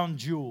crown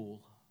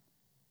jewel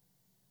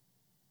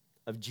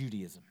of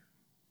Judaism.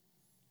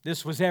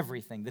 This was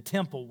everything. The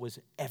temple was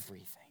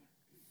everything.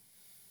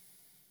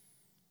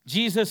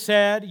 Jesus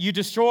said, "You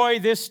destroy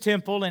this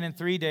temple, and in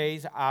 3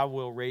 days I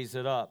will raise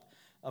it up."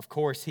 Of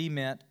course, he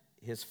meant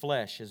his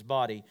flesh, his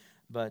body,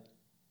 but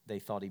they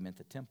thought he meant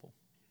the temple.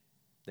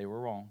 They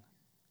were wrong.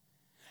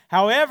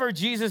 However,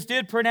 Jesus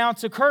did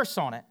pronounce a curse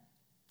on it.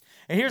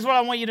 And here's what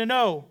I want you to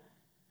know.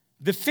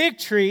 The fig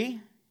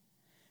tree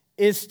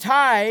is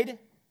tied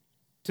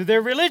to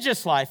their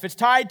religious life. It's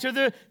tied to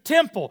the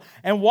temple.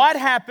 And what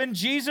happened?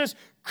 Jesus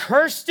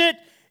cursed it.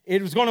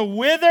 It was going to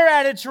wither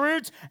at its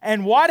roots.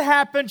 And what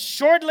happened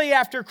shortly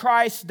after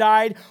Christ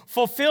died,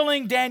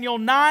 fulfilling Daniel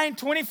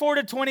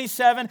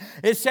 9:24-27,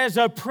 it says,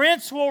 "A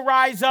prince will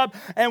rise up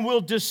and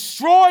will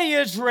destroy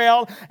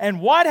Israel."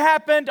 And what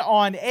happened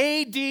on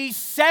AD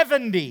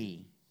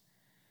 70?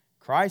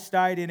 Christ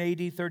died in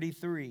AD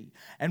 33.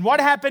 And what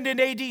happened in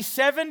AD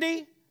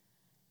 70?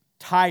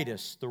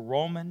 Titus, the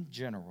Roman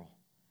general,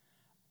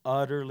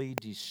 utterly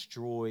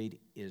destroyed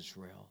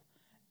Israel,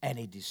 and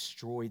he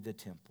destroyed the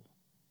temple.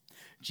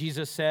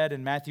 Jesus said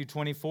in Matthew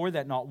 24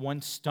 that not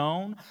one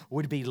stone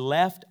would be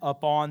left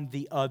upon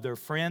the other.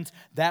 Friends,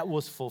 that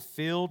was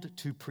fulfilled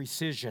to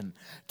precision.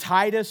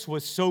 Titus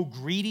was so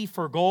greedy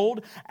for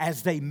gold,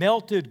 as they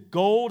melted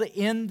gold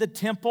in the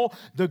temple,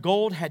 the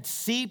gold had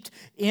seeped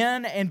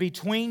in and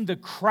between the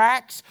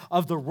cracks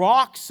of the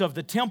rocks of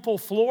the temple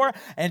floor,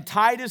 and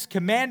Titus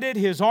commanded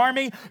his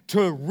army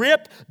to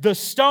rip the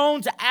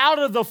stones out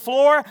of the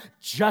floor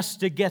just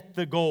to get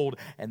the gold.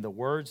 And the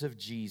words of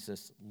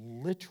Jesus,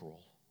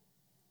 literal,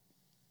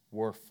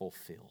 were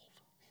fulfilled.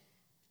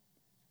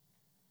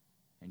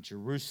 And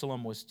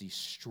Jerusalem was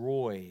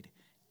destroyed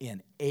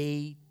in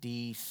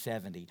AD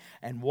 70.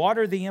 And what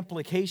are the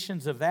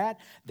implications of that?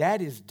 That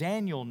is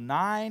Daniel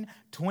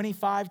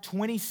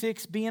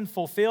 9:25-26 being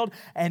fulfilled.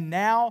 And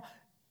now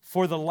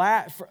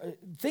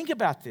think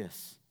about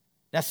this.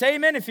 Now say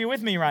amen if you're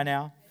with me right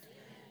now.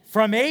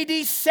 From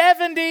AD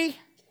 70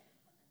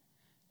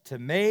 to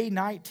May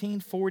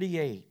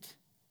 1948,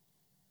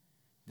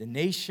 the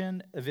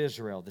nation of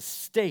Israel, the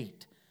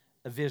state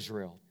of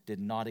Israel, did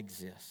not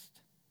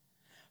exist.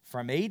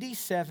 From AD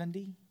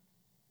 70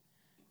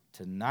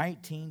 to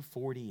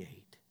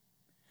 1948.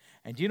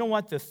 And do you know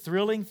what the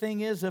thrilling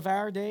thing is of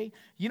our day?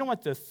 You know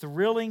what the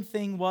thrilling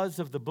thing was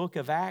of the book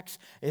of Acts?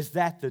 Is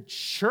that the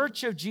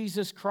church of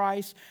Jesus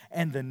Christ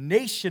and the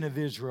nation of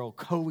Israel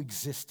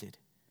coexisted.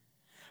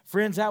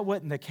 Friends, that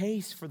wasn't the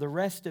case for the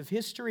rest of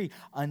history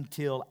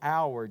until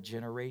our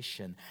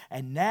generation.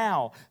 And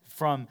now,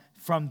 from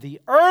the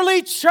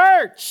early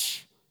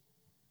church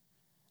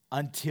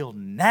until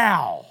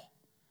now,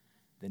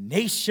 the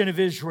nation of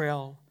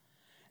Israel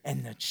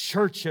and the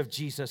church of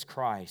Jesus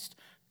Christ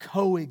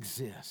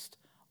coexist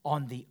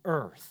on the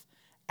earth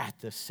at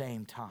the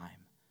same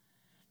time.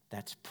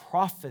 That's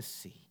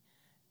prophecy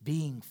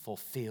being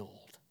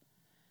fulfilled.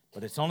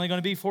 But it's only going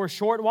to be for a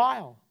short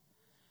while,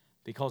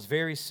 because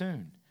very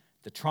soon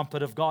the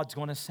trumpet of God's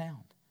going to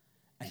sound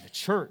and the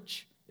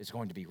church is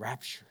going to be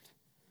raptured.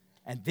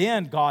 And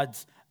then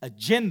God's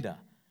agenda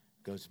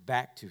goes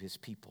back to his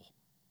people,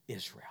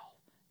 Israel.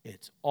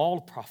 It's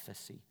all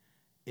prophecy.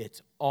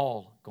 It's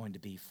all going to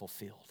be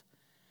fulfilled.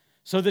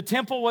 So the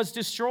temple was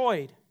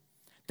destroyed.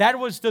 That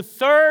was the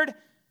third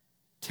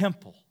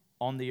temple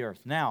on the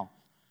earth. Now,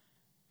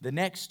 the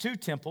next 2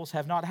 temples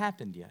have not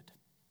happened yet.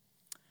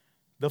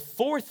 The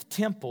 4th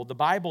temple, the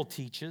Bible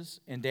teaches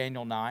in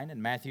Daniel 9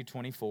 and Matthew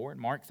 24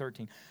 and Mark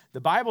 13,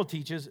 the Bible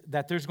teaches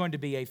that there's going to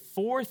be a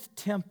 4th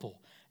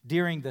temple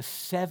during the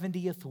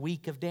 70th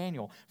week of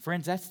Daniel.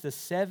 Friends, that's the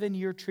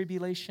 7-year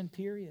tribulation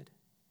period.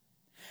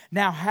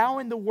 Now, how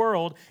in the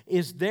world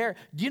is there?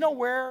 Do you know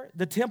where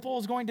the temple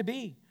is going to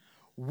be?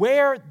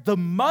 Where the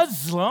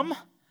Muslim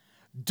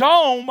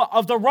Dome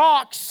of the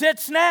Rock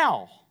sits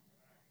now.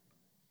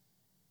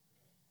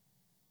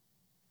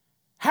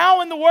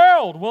 How in the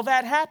world will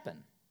that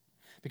happen?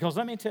 Because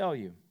let me tell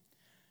you,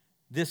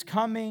 this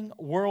coming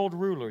world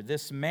ruler,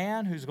 this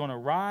man who's going to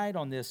ride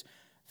on this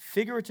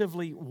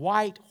figuratively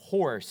white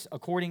horse,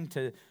 according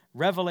to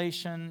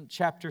Revelation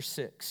chapter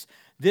 6,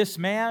 this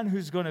man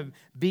who's going to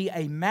be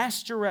a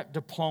master at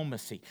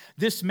diplomacy,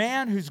 this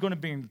man who's going to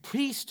bring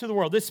peace to the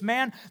world, this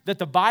man that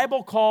the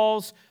Bible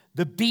calls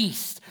the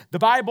beast. The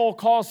Bible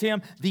calls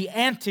him the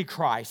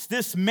Antichrist.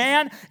 This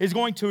man is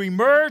going to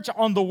emerge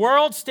on the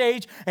world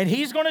stage, and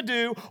he's going to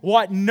do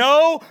what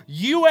no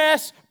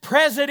U.S.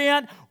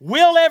 president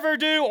will ever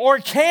do or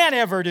can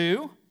ever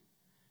do.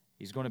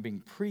 He's going to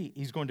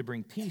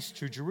bring peace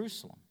to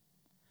Jerusalem.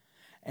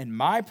 And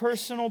my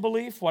personal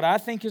belief, what I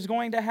think is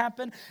going to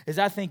happen, is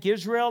I think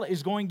Israel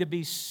is going to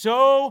be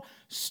so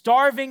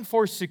starving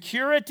for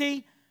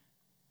security.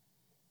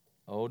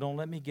 Oh, don't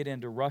let me get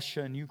into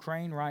Russia and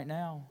Ukraine right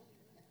now.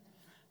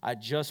 I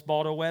just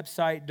bought a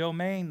website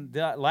domain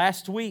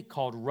last week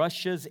called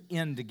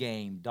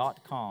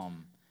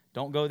russiasendgame.com.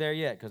 Don't go there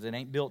yet because it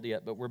ain't built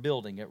yet, but we're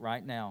building it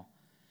right now.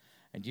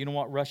 And do you know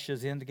what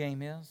Russia's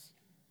endgame is?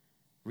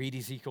 Read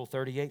Ezekiel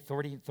 38,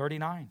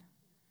 39.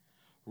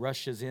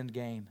 Russia's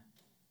endgame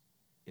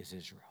is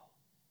Israel.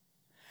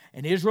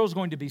 And Israel's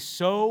going to be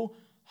so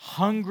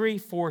hungry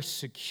for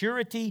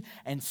security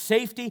and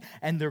safety,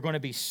 and they're going to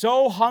be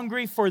so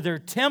hungry for their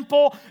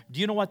temple. Do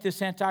you know what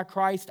this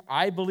Antichrist,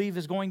 I believe,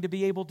 is going to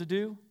be able to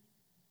do?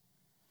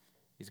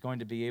 He's going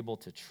to be able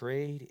to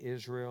trade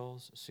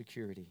Israel's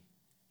security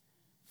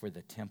for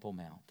the Temple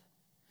Mount.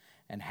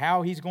 And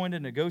how he's going to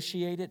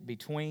negotiate it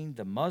between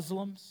the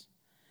Muslims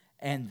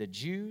and the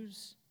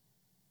Jews,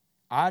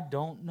 I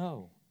don't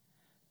know.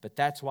 But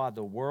that's why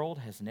the world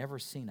has never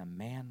seen a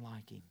man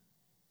like him.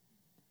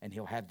 And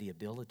he'll have the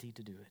ability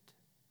to do it.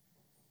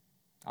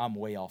 I'm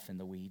way off in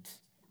the weeds.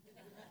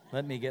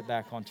 Let me get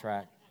back on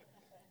track.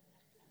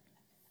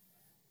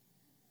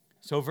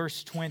 So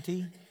verse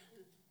 20.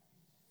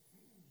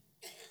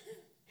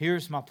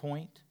 Here's my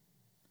point.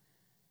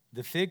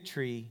 The fig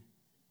tree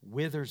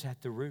withers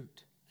at the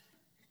root.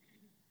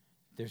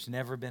 There's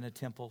never been a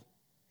temple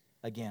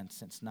again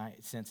since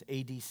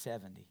AD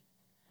 70.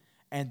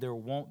 And there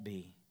won't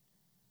be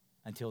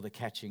until the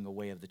catching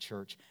away of the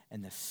church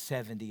and the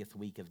 70th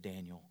week of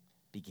Daniel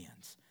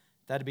begins.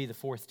 That'd be the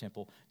fourth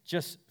temple.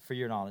 Just for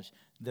your knowledge,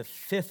 the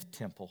fifth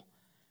temple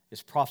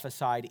is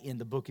prophesied in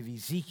the book of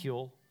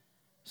Ezekiel,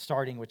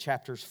 starting with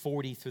chapters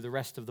 40 through the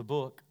rest of the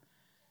book.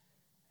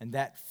 And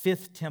that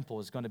fifth temple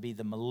is going to be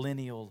the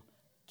millennial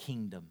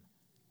kingdom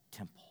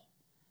temple.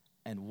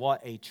 And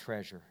what a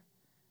treasure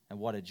and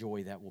what a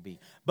joy that will be.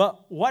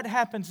 But what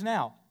happens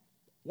now?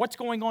 What's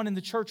going on in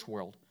the church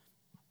world?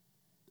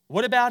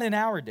 What about in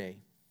our day?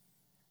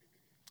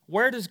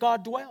 Where does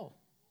God dwell?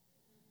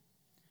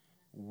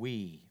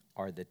 We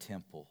are the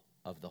temple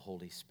of the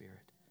Holy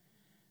Spirit.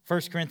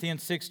 1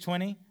 Corinthians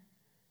 6:20,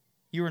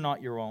 you are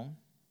not your own.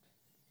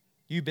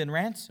 You've been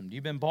ransomed.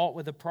 You've been bought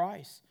with a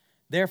price.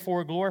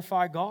 Therefore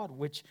glorify God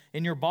which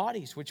in your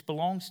bodies, which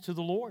belongs to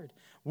the Lord.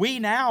 We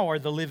now are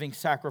the living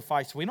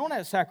sacrifice. We don't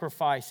have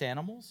sacrifice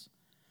animals.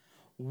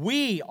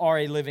 We are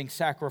a living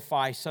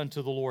sacrifice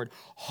unto the Lord,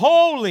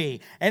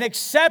 holy and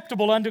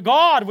acceptable unto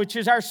God, which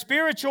is our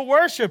spiritual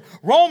worship.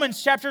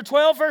 Romans chapter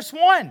 12, verse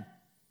 1.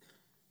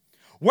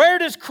 Where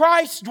does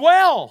Christ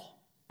dwell?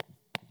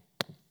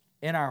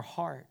 In our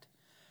heart.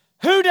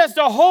 Who does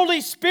the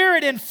Holy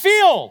Spirit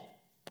infill?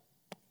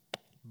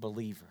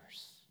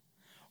 Believers.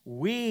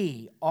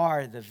 We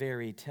are the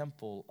very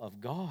temple of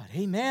God.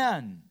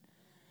 Amen.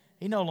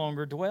 He no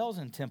longer dwells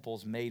in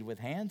temples made with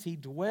hands. He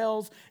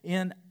dwells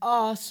in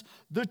us,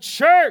 the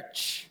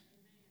church.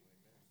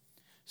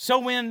 So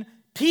when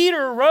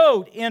Peter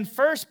wrote in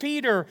 1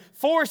 Peter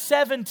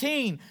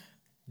 4:17,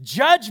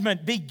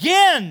 judgment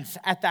begins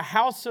at the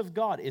house of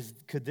God.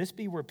 Could this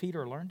be where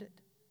Peter learned it?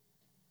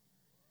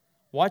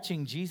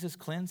 Watching Jesus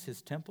cleanse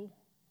his temple?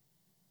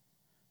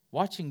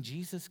 Watching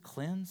Jesus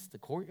cleanse the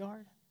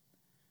courtyard?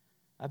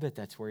 I bet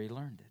that's where he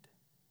learned it.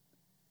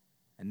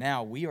 And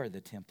now we are the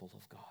temple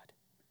of God.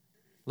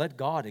 Let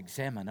God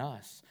examine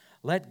us.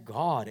 Let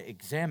God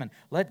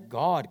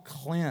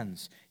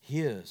cleanse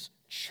His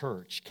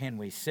church. Can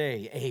we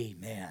say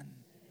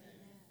amen?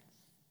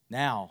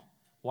 Now,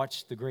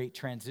 watch the great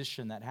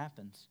transition that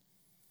happens.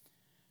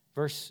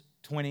 Verse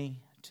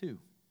 22.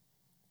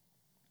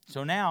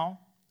 So now,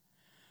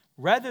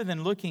 rather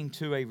than looking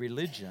to a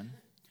religion,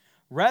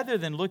 rather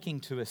than looking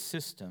to a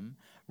system,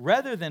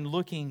 rather than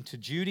looking to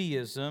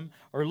Judaism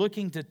or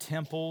looking to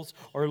temples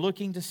or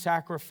looking to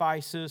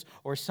sacrifices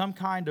or some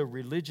kind of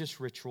religious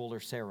ritual or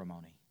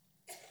ceremony.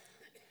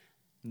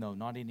 No,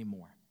 not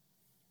anymore.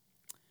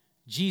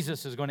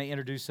 Jesus is going to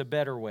introduce a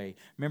better way.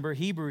 Remember,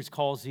 Hebrews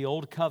calls the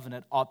old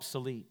covenant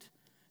obsolete.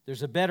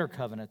 There's a better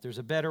covenant. There's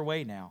a better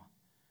way now.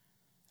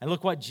 And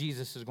look what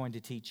Jesus is going to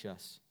teach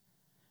us.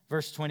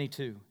 Verse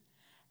 22.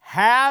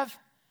 Have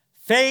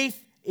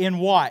faith in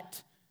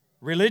what?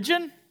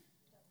 Religion?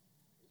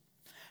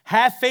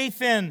 Have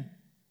faith in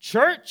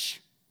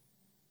church?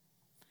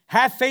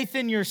 Have faith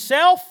in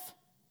yourself?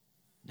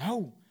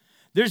 No.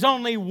 There's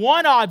only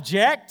one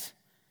object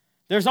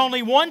There's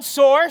only one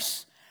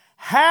source.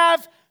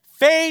 Have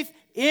faith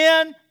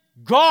in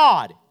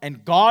God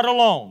and God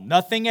alone,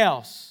 nothing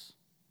else.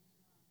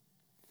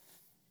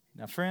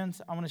 Now,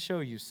 friends, I want to show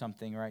you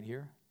something right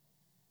here.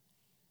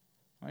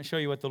 I want to show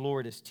you what the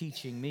Lord is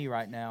teaching me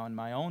right now in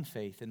my own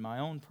faith, in my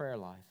own prayer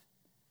life.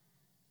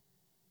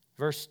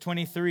 Verse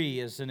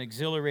 23 is an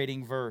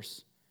exhilarating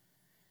verse.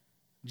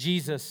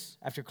 Jesus,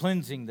 after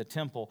cleansing the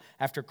temple,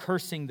 after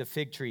cursing the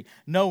fig tree,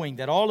 knowing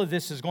that all of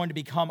this is going to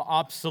become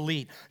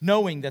obsolete,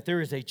 knowing that there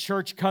is a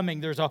church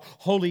coming, there's a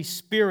Holy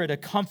Spirit, a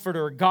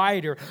comforter, a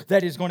guider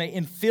that is going to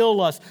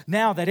infill us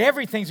now that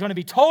everything's going to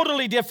be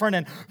totally different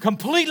and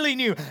completely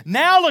new.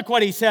 Now look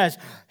what he says.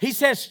 He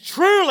says,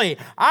 truly,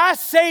 I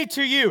say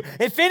to you,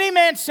 if any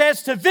man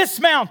says to this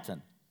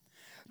mountain,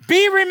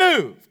 be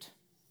removed,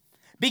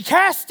 be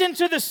cast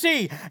into the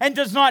sea, and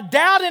does not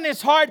doubt in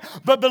his heart,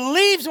 but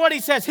believes what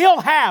he says,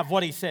 he'll have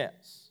what he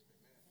says.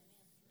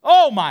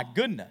 Oh my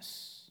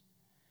goodness.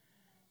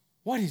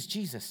 What is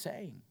Jesus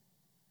saying?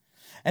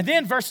 And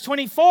then verse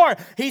 24,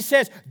 he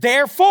says,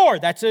 therefore,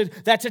 that's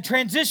a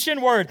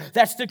transition word.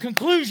 That's the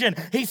conclusion.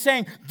 He's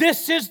saying,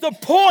 this is the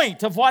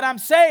point of what I'm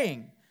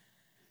saying.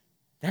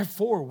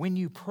 Therefore, when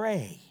you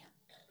pray,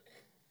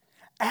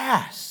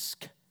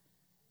 ask,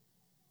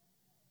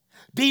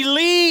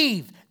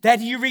 believe that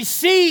you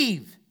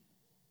receive,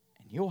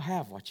 and you'll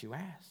have what you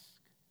ask.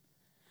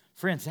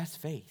 Friends, that's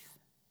faith.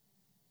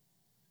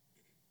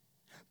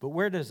 But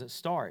where does it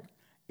start?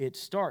 It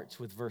starts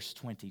with verse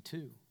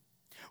 22.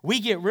 We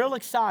get real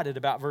excited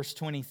about verse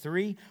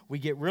 23. We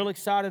get real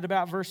excited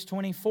about verse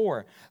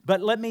 24.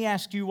 But let me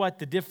ask you what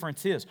the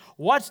difference is.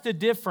 What's the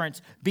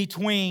difference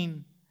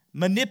between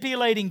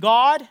manipulating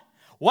God?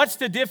 What's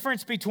the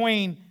difference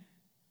between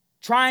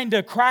trying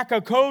to crack a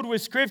code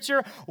with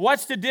Scripture?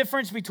 What's the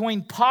difference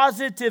between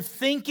positive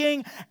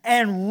thinking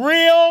and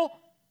real,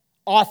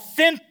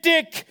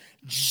 authentic,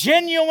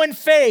 genuine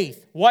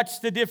faith? What's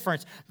the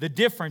difference? The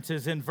difference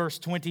is in verse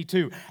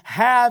 22.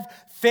 Have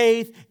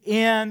faith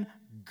in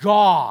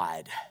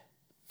God.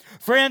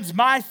 Friends,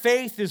 my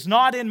faith is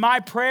not in my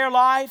prayer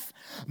life.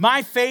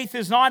 My faith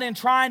is not in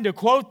trying to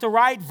quote the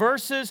right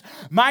verses.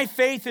 My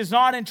faith is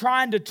not in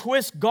trying to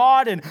twist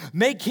God and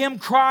make Him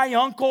cry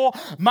uncle.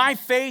 My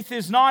faith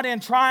is not in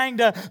trying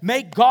to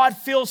make God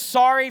feel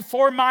sorry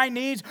for my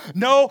needs.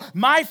 No,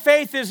 my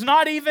faith is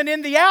not even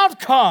in the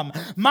outcome.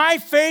 My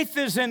faith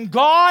is in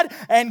God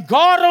and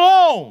God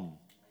alone.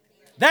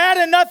 That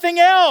and nothing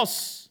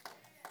else.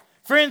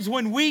 Friends,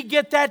 when we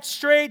get that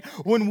straight,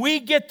 when we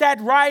get that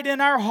right in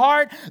our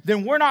heart,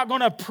 then we're not going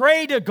to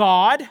pray to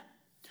God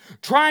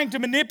trying to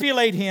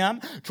manipulate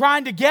Him,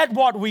 trying to get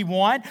what we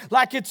want,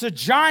 like it's a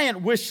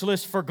giant wish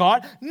list for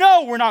God.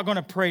 No, we're not going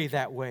to pray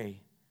that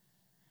way.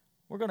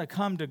 We're going to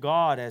come to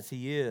God as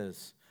He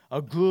is,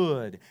 a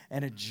good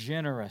and a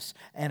generous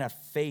and a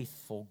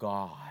faithful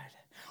God.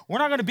 We're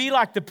not going to be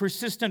like the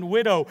persistent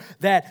widow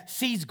that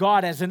sees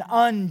God as an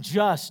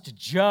unjust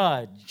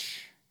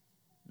judge.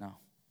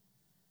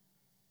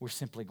 We're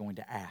simply going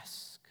to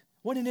ask.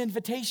 What an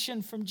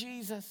invitation from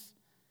Jesus.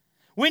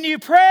 When you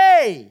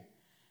pray,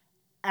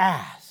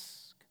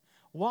 ask.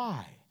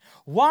 Why?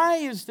 Why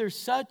is there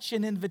such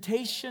an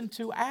invitation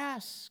to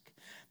ask?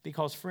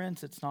 Because,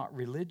 friends, it's not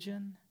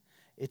religion.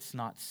 It's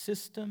not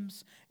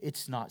systems.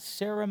 It's not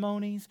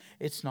ceremonies.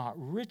 It's not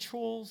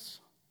rituals.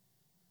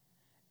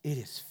 It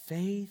is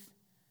faith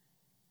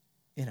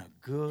in a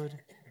good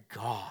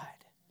God.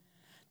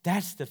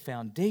 That's the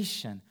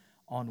foundation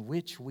on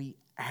which we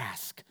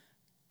ask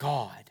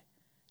God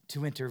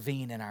to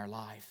intervene in our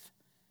life.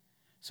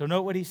 So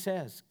note what he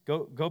says.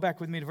 Go back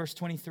with me to verse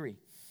 23.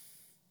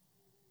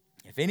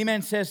 If any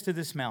man says to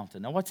this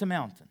mountain, now what's a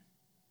mountain?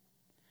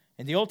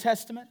 In the Old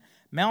Testament,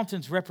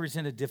 mountains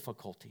represented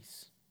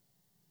difficulties.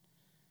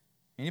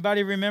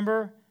 Anybody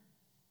remember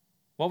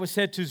what was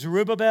said to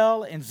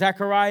Zerubbabel in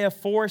Zechariah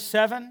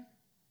 4:7?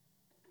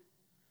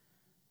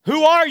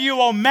 Who are you,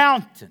 O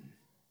mountain,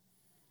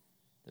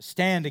 to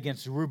stand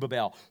against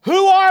Zerubbabel?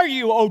 Who are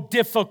you, O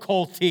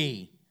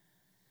difficulty?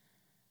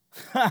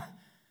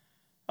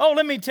 Oh,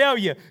 let me tell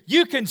you,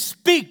 you can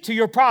speak to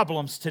your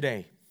problems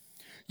today.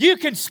 You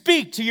can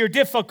speak to your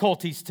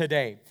difficulties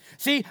today.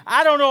 See,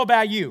 I don't know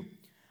about you.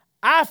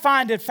 I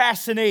find it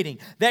fascinating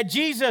that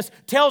Jesus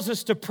tells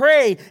us to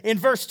pray in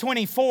verse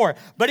 24,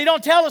 but He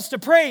don't tell us to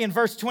pray in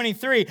verse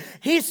 23.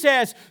 He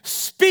says,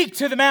 speak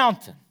to the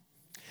mountain.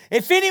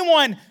 If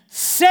anyone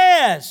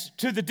says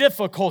to the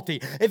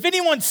difficulty, if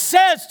anyone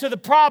says to the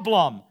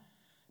problem,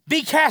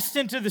 be cast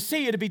into the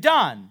sea, it'll be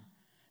done.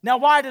 Now,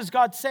 why does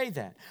God say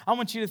that? I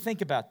want you to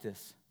think about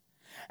this.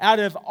 Out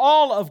of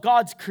all of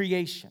God's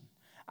creation,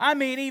 I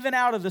mean, even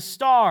out of the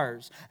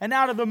stars and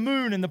out of the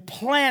moon and the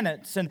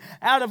planets and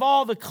out of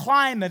all the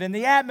climate and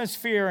the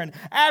atmosphere and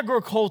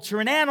agriculture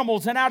and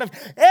animals and out of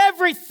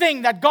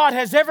everything that God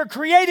has ever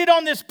created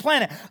on this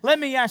planet, let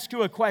me ask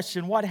you a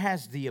question. What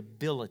has the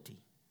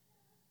ability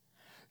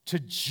to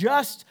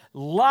just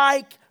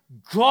like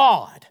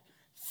God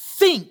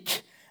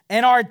think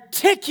and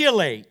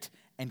articulate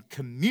and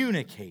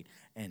communicate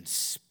and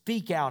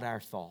speak out our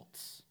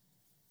thoughts?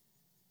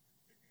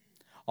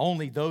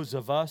 Only those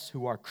of us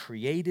who are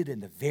created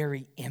in the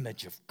very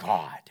image of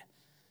God.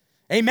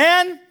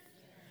 Amen?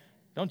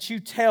 Don't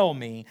you tell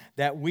me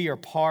that we are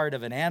part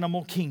of an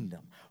animal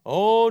kingdom.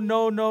 Oh,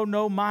 no, no,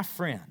 no, my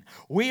friend.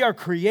 We are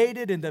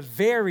created in the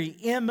very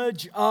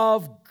image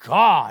of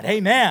God.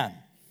 Amen.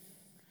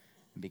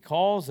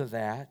 Because of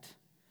that,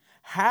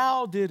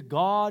 how did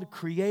God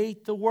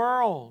create the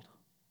world?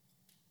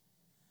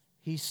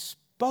 He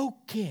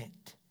spoke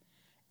it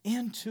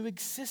into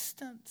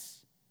existence.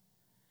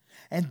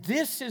 And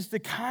this is the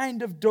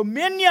kind of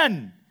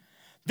dominion,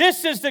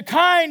 this is the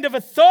kind of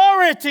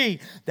authority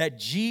that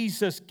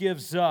Jesus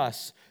gives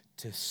us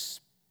to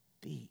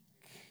speak.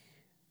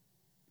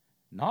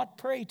 Not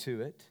pray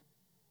to it,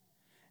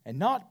 and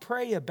not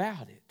pray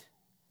about it,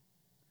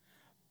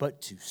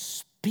 but to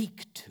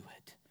speak to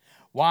it.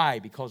 Why?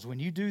 Because when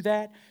you do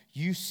that,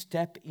 you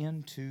step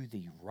into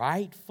the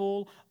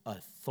rightful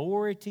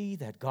authority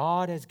that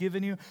God has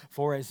given you.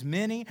 For as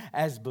many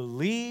as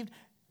believed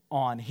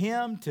on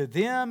Him, to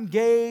them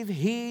gave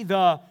He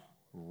the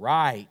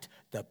right,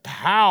 the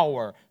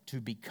power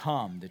to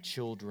become the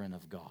children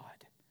of God.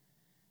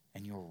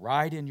 And you're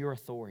right in your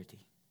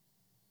authority.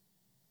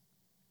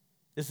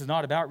 This is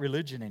not about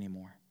religion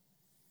anymore.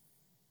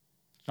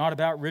 It's not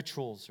about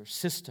rituals or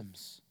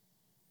systems.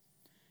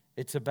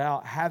 It's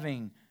about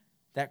having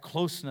that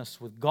closeness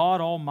with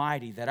God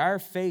Almighty, that our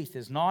faith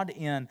is not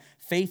in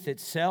faith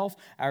itself.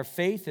 Our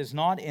faith is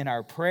not in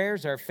our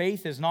prayers. Our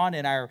faith is not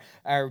in our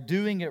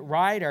doing it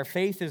right. Our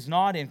faith is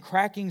not in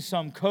cracking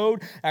some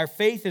code. Our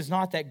faith is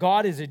not that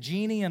God is a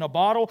genie in a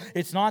bottle.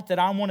 It's not that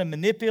I want to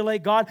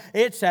manipulate God.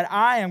 It's that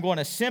I am going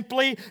to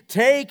simply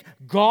take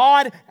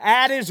God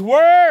at His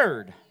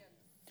word.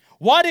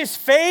 What is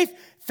faith?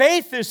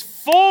 Faith is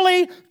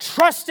fully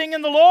trusting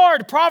in the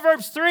Lord.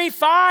 Proverbs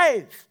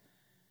 3:5.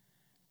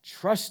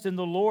 Trust in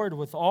the Lord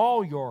with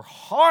all your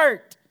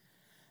heart.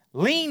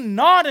 Lean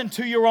not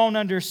into your own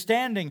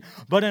understanding,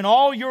 but in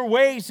all your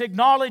ways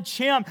acknowledge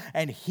Him,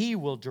 and He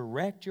will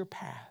direct your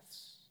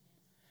paths.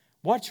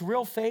 What's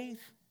real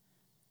faith?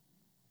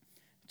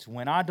 It's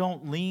when I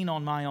don't lean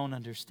on my own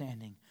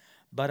understanding,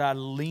 but I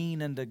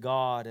lean into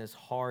God as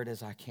hard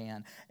as I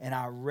can, and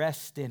I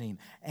rest in Him,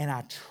 and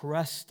I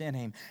trust in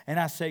Him. And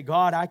I say,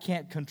 God, I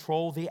can't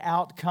control the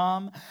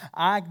outcome.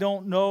 I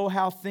don't know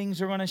how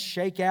things are going to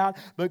shake out,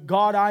 but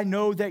God, I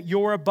know that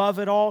You're above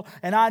it all,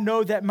 and I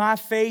know that my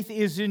faith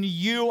is in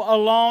You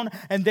alone,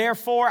 and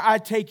therefore I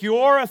take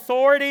Your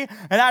authority,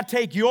 and I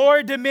take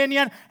Your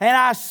dominion, and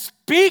I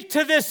speak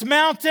to this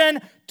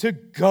mountain to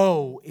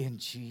go in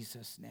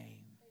Jesus' name.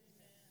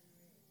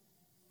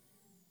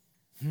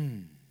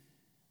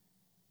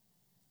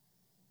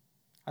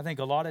 I think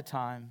a lot of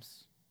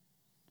times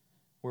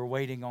we're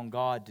waiting on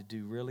God to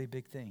do really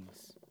big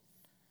things.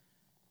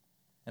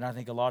 And I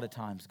think a lot of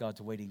times God's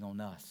waiting on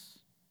us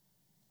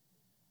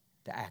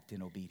to act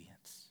in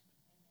obedience.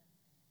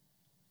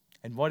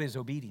 And what is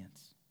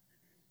obedience?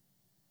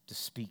 To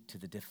speak to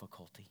the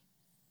difficulty,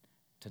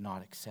 to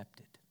not accept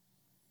it,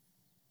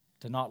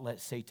 to not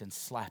let Satan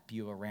slap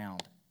you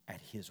around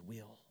at his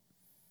will.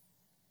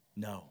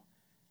 No,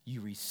 you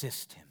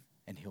resist him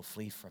and he'll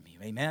flee from you.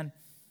 Amen?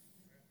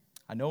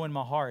 I know in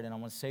my heart, and I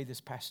want to say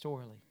this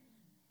pastorally,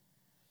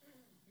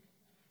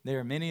 there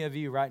are many of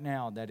you right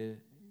now that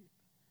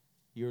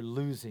you're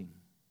losing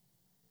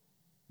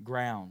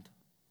ground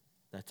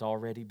that's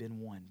already been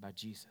won by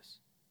Jesus.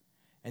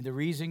 And the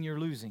reason you're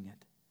losing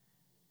it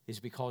is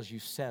because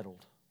you've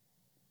settled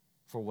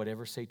for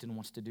whatever Satan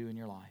wants to do in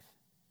your life.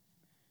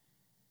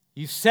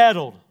 You've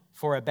settled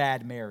for a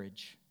bad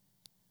marriage.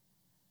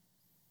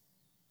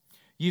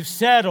 You've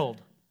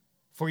settled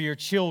for your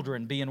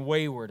children being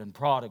wayward and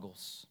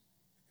prodigals.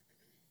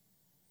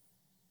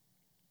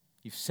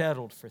 You've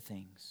settled for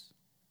things.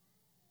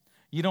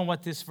 You know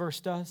what this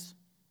verse does?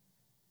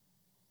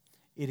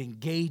 It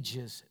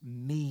engages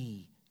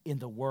me in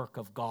the work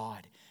of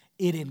God.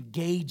 It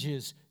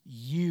engages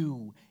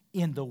you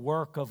in the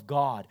work of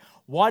God.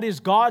 What is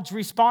God's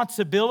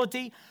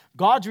responsibility?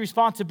 God's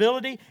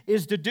responsibility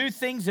is to do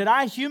things that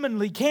I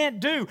humanly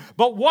can't do.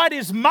 But what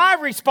is my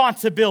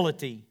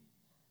responsibility?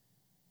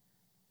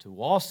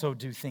 To also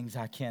do things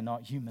I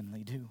cannot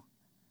humanly do.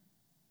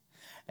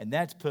 And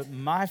that's put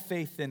my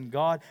faith in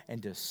God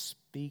and to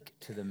speak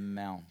to the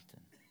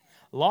mountain.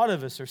 A lot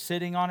of us are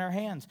sitting on our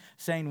hands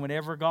saying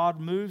whenever God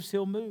moves,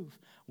 He'll move.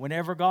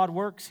 Whenever God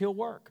works, He'll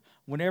work.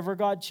 Whenever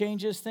God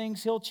changes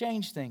things, He'll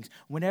change things.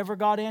 Whenever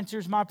God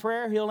answers my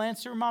prayer, He'll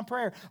answer my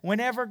prayer.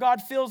 Whenever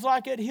God feels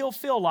like it, He'll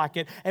feel like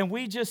it. And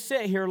we just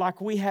sit here like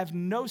we have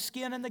no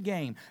skin in the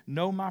game.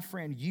 No, my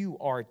friend, you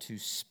are to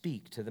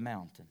speak to the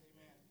mountain.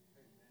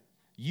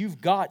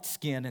 You've got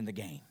skin in the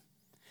game.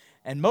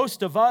 And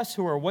most of us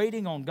who are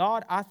waiting on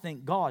God, I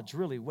think God's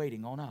really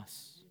waiting on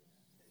us.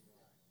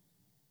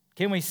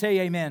 Can we say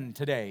amen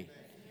today?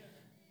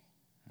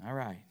 All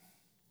right.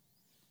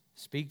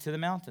 Speak to the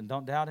mountain.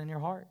 Don't doubt in your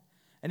heart.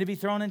 And to be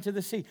thrown into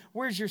the sea.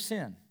 Where's your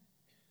sin?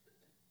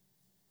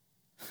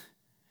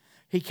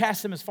 He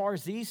casts them as far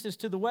as the east is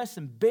to the west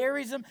and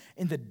buries them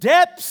in the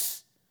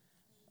depths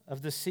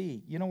of the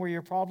sea. You know where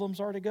your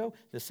problems are to go?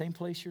 The same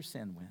place your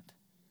sin went.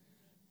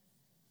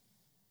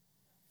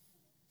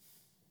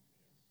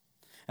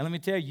 And let me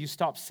tell you, you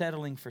stop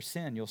settling for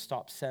sin, you'll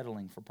stop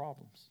settling for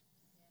problems.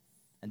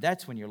 And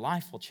that's when your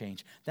life will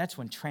change. That's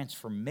when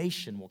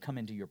transformation will come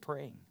into your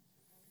praying.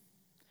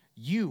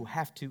 You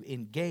have to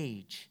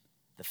engage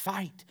the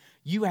fight.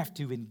 You have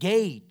to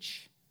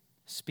engage.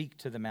 Speak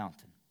to the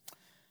mountain.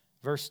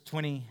 Verse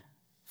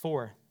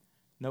 24,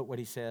 note what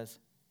he says.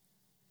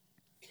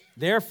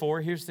 Therefore,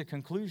 here's the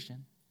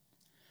conclusion.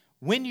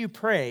 When you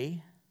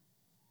pray,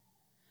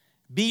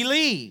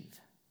 believe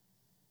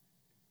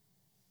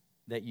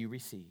that you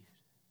received.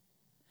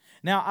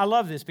 Now, I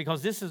love this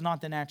because this is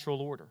not the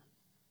natural order.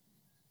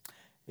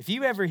 If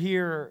you ever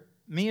hear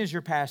me as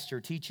your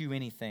pastor teach you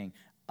anything,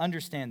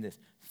 understand this.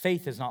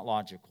 Faith is not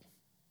logical.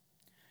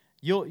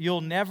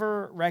 You'll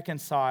never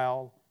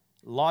reconcile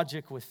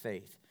logic with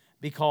faith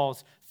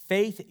because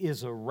faith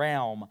is a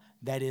realm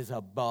that is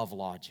above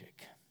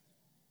logic.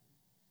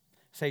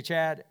 Say,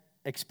 Chad,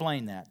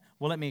 explain that.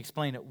 Well, let me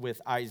explain it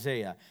with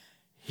Isaiah.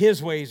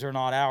 His ways are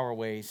not our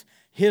ways.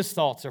 His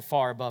thoughts are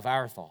far above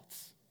our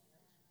thoughts.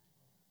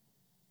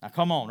 Now,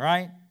 come on,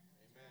 right?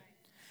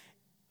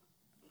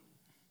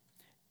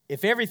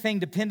 If everything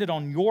depended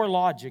on your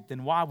logic,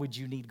 then why would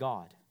you need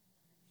God?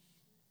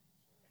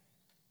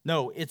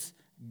 No, it's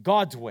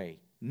God's way,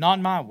 not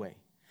my way.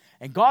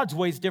 And God's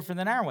way is different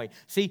than our way.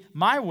 See,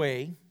 my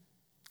way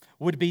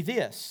would be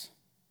this.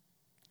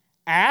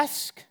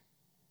 Ask,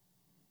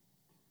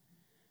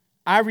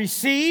 I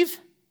receive,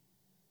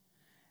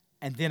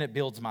 and then it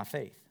builds my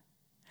faith.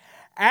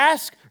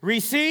 Ask,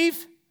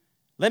 receive,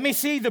 let me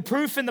see the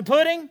proof in the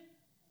pudding,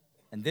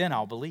 and then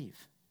I'll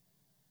believe.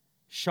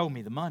 Show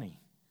me the money.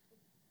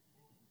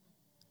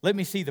 Let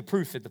me see the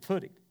proof in the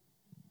pudding.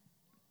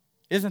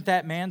 Isn't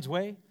that man's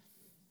way?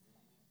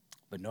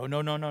 But no.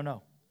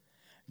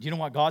 Do you know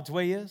what God's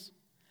way is?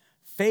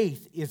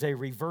 Faith is a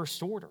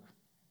reversed order.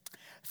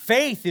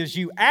 Faith is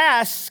you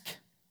ask,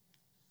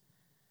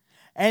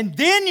 and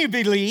then you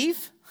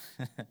believe.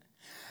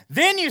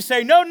 Then you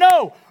say,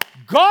 no,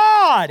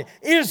 God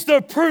is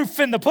the proof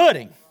in the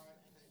pudding.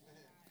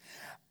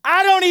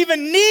 I don't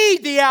even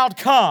need the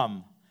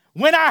outcome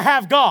when I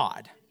have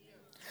God.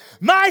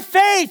 My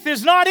faith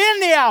is not in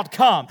the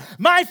outcome.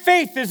 My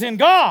faith is in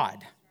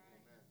God.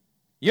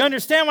 You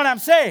understand what I'm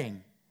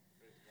saying?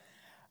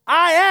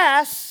 I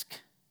ask,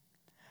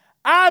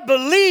 I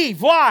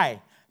believe.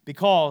 Why?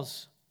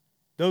 Because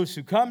those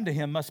who come to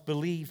Him must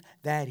believe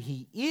that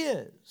He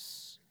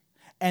is,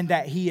 and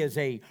that He is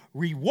a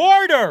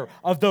rewarder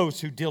of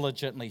those who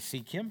diligently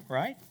seek Him,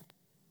 right?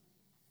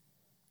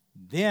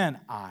 Then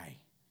I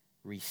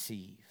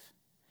receive.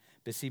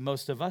 But see,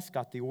 most of us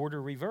got the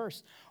order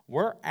reversed.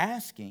 We're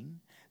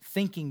asking,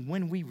 thinking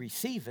when we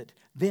receive it,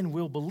 then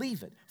we'll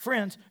believe it.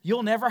 Friends,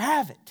 you'll never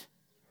have it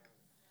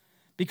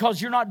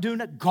because you're not doing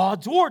it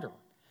God's order.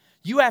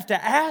 You have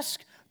to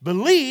ask,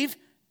 believe,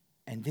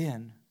 and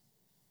then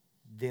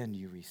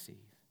you receive.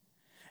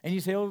 And you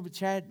say, oh, but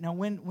Chad, now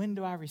when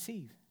do I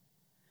receive?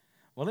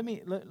 Well, let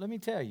me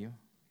tell you.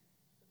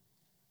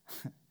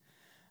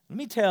 Let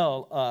me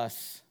tell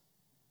us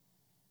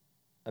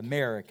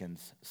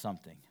Americans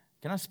something.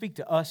 Can I speak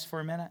to us for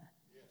a minute?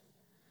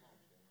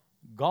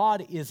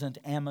 God isn't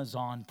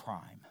Amazon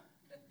Prime.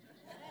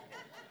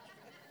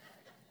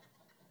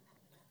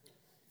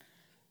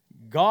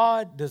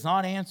 God does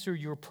not answer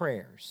your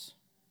prayers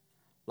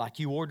like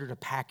you ordered a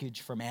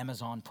package from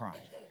Amazon Prime.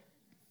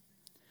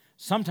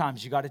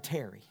 Sometimes you got to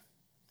tarry.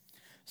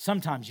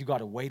 Sometimes you got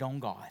to wait on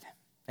God.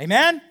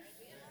 Amen?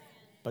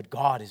 But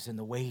God is in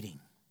the waiting.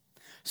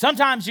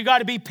 Sometimes you got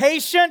to be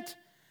patient.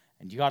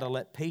 And you got to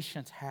let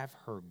patience have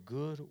her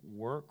good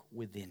work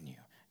within you.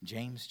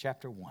 James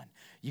chapter 1.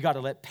 You got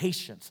to let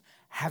patience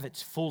have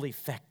its full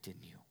effect in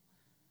you.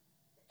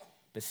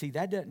 But see,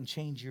 that doesn't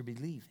change your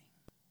believing.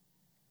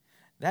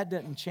 That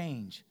doesn't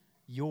change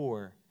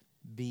your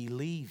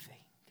believing.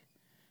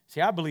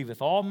 See, I believe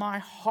with all my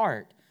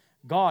heart,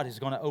 God is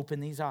going to open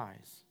these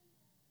eyes.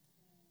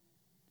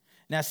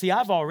 Now, see,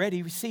 I've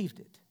already received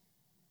it.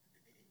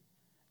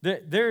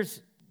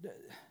 There's...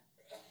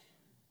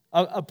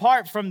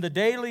 Apart from the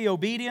daily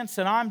obedience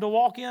that I'm to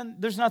walk in,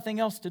 there's nothing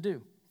else to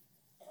do.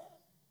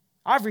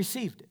 I've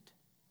received it.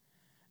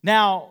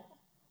 Now,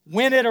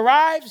 when it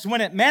arrives,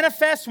 when it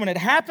manifests, when it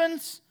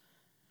happens,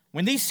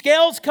 when these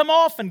scales come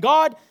off and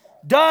God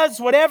does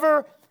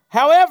whatever,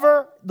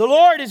 however, the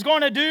Lord is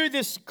going to do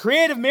this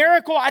creative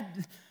miracle,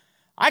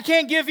 I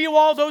can't give you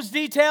all those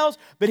details,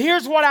 but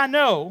here's what I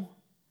know.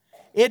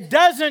 It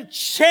doesn't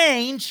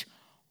change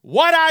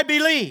what I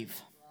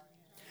believe.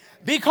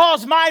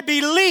 Because my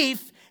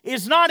belief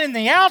is not in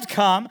the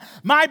outcome.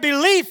 My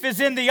belief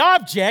is in the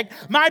object.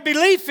 My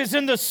belief is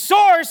in the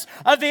source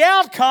of the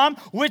outcome,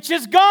 which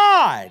is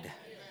God.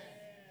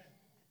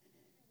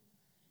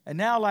 And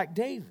now, like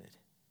David,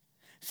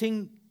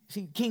 see,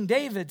 King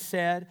David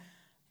said,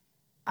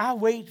 I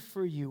wait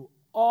for you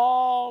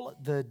all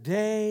the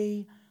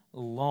day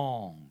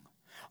long.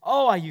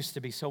 Oh, I used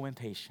to be so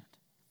impatient.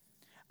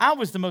 I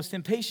was the most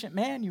impatient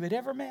man you had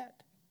ever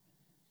met.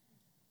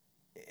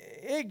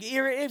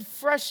 it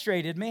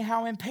frustrated me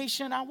how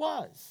impatient I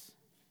was.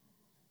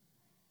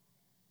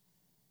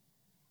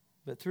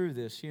 But through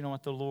this, you know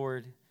what the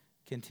Lord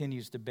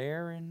continues to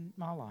bear in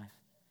my life?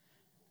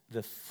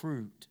 The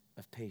fruit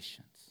of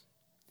patience.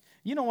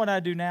 You know what I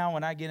do now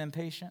when I get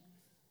impatient?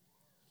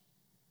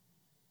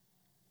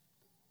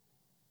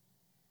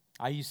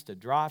 I used to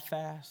drive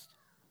fast,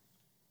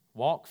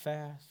 walk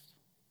fast.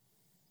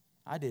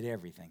 I did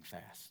everything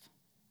fast.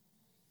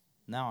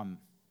 Now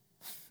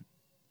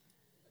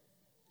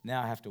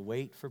I have to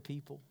wait for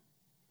people.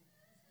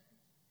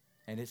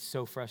 And it's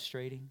so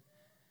frustrating.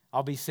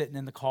 I'll be sitting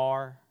in the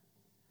car,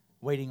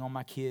 waiting on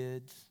my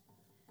kids,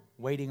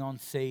 waiting on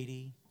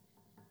Sadie.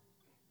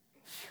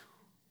 Phew.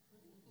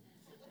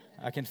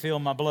 I can feel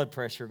my blood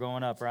pressure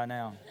going up right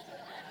now.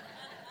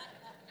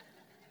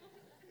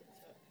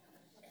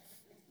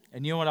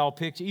 And you know what I'll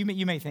picture?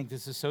 You may think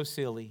this is so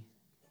silly,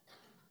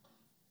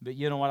 but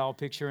you know what I'll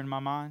picture in my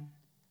mind?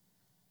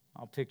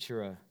 I'll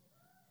picture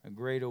a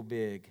great old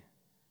big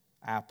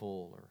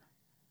apple or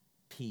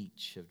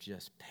peach of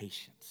just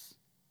patience.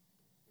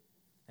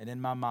 And in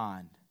my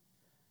mind,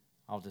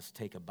 I'll just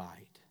take a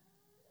bite.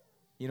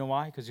 You know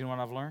why? Because you know what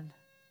I've learned?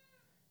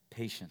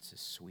 Patience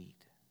is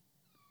sweet.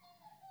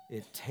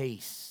 It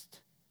tastes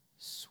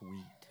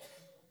sweet.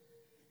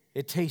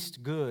 It tastes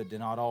good to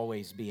not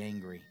always be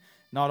angry,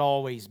 not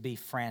always be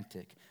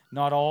frantic,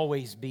 not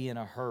always be in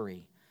a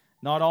hurry,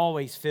 not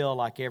always feel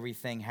like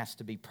everything has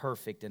to be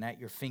perfect and at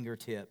your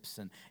fingertips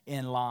and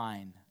in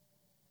line.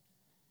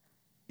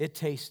 It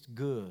tastes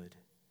good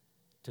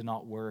to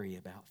not worry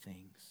about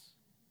things.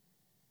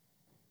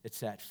 It's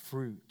that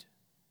fruit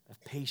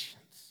of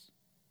patience.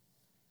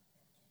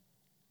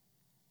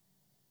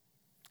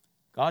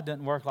 God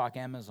doesn't work like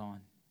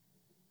Amazon.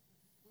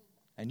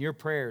 And your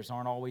prayers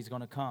aren't always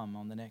going to come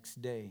on the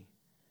next day.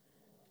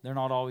 They're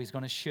not always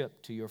going to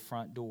ship to your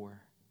front door.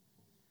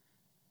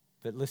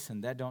 But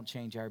listen, that don't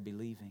change our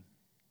believing.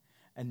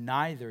 And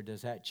neither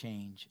does that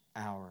change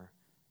our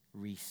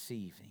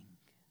receiving.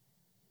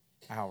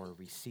 Our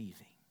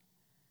receiving.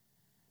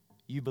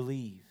 You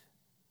believe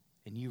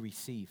and you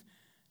receive.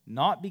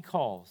 Not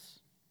because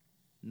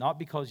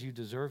you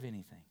deserve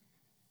anything,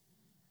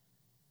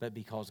 but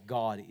because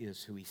God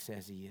is who He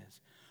says He is.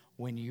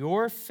 When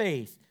your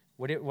faith,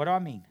 what do I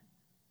mean?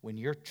 When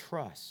your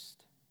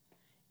trust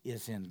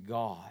is in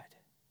God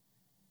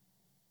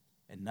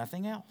and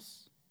nothing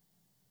else,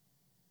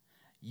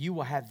 you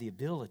will have the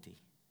ability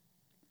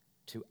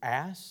to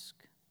ask,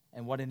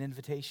 and what an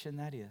invitation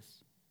that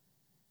is,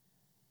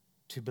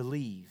 to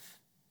believe,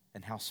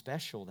 and how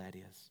special that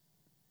is,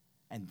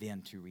 and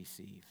then to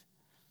receive.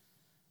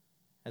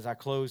 As I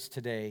close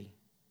today,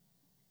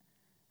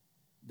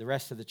 the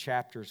rest of the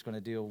chapter is going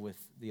to deal with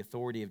the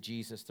authority of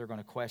Jesus. They're going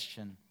to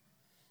question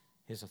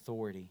His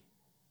authority.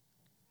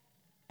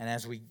 And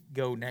as we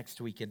go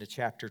next week into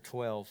chapter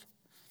 12,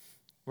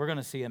 we're going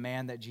to see a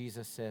man that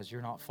Jesus says,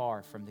 "You're not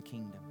far from the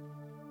kingdom."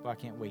 Well, I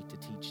can't wait to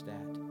teach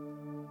that.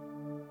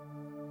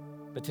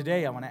 But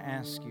today I want to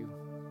ask you,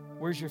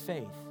 where's your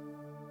faith?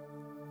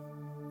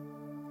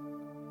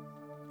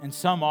 In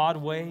some odd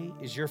way,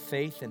 is your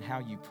faith in how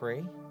you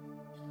pray?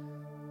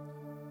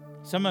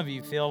 Some of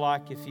you feel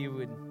like if you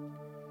would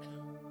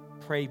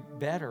pray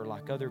better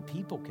like other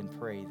people can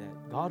pray,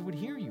 that God would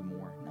hear you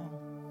more. No.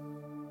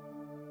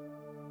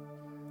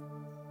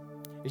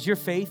 Is your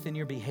faith in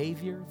your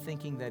behavior,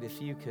 thinking that if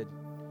you could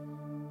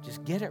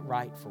just get it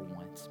right for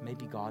once,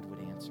 maybe God would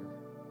answer?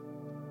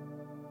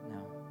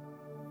 No.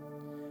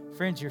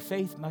 Friends, your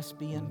faith must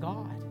be in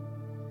God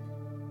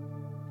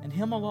and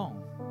Him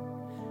alone.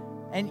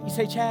 And you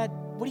say, "Chad,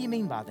 what do you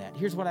mean by that?"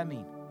 Here's what I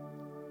mean.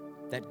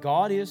 That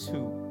God is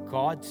who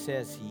God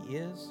says He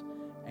is,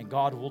 and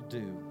God will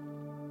do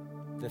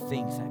the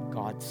things that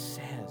God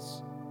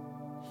says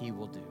He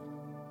will do.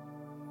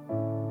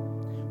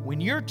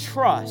 When your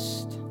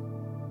trust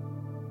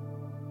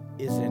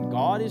is in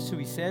God is who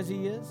He says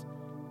He is,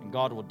 and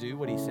God will do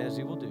what He says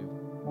He will do,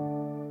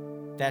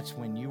 that's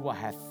when you will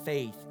have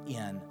faith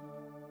in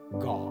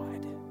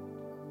God.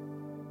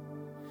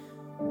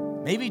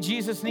 Maybe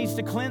Jesus needs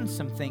to cleanse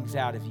some things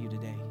out of you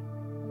today.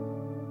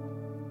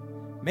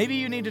 Maybe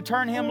you need to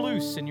turn Him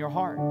loose in your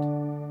heart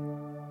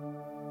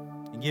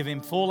and give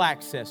Him full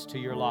access to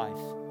your life.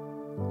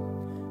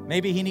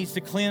 Maybe He needs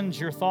to cleanse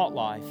your thought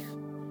life.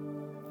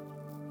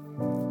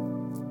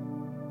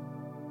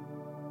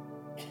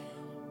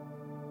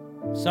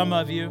 Some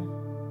of you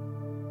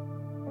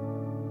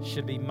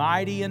should be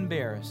mighty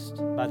embarrassed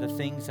by the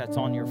things that's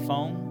on your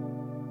phone,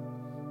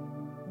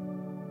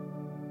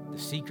 the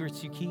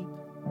secrets you keep,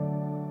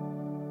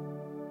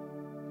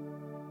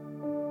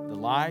 the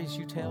lies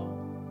you tell.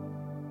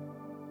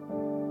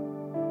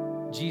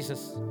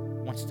 Jesus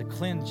wants to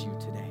cleanse you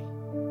today.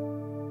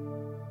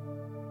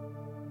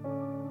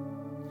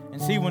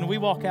 And see, when we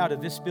walk out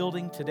of this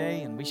building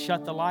today and we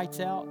shut the lights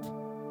out,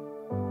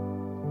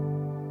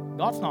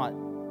 God's not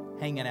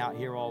hanging out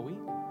here all week.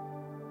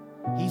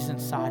 He's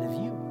inside of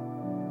you.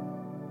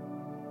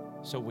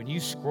 So when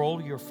you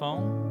scroll your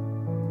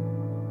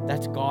phone,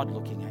 that's God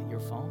looking at your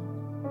phone.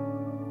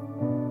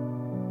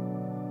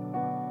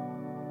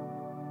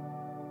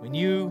 When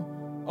you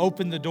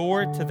open the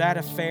door to that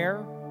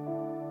affair,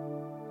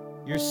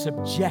 you're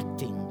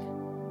subjecting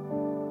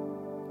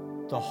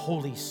the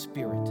Holy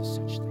Spirit to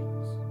such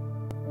things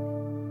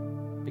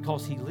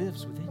because He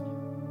lives within you.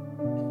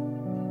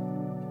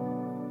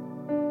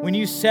 When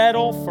you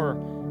settle for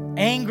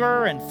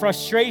anger and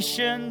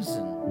frustrations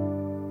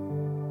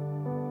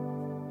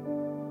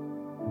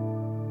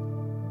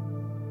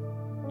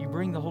you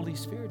bring the Holy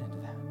Spirit into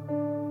that.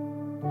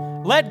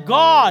 Let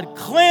God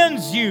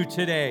cleanse you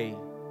today.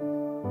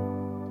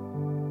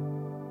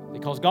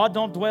 Because God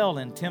don't dwell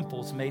in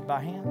temples made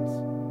by hands.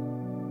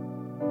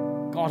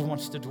 God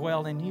wants to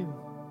dwell in you.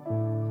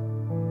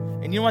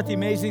 And you know what the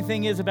amazing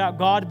thing is about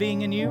God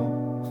being in you?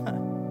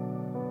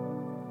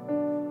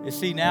 You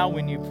see, now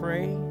when you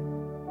pray,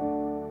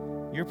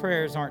 your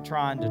prayers aren't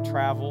trying to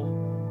travel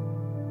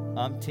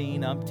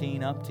umpteen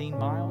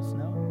miles.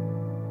 No.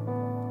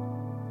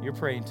 You're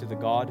praying to the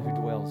God who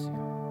dwells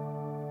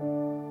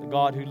you, the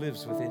God who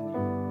lives within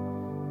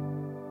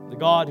you, the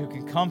God who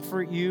can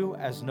comfort you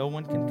as no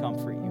one can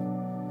comfort you,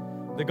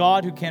 the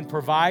God who can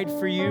provide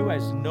for you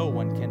as no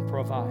one can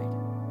provide,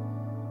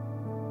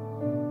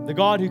 the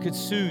God who could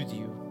soothe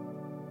you,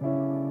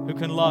 who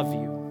can love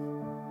you.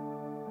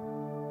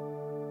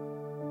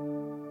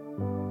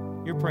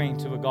 You're praying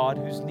to a God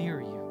who's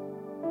near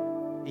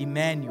you,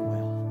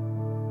 Emmanuel,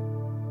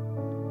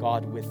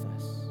 God with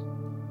us.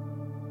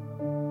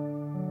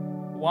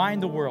 Why in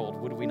the world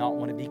would we not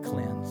want to be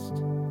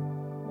cleansed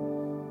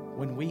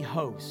when we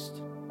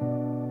host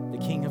the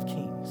King of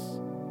Kings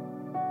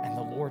and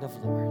the Lord of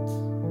Lords?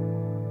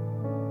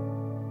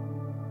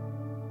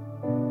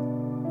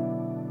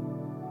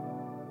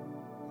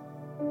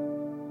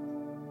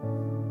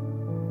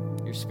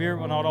 Your spirit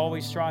will not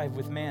always strive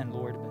with man,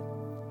 Lord, but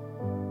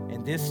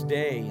in this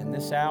day, in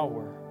this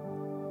hour,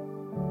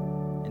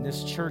 in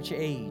this church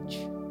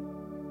age,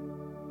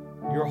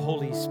 your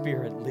Holy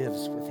Spirit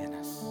lives within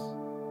us.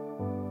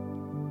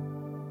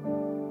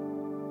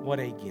 What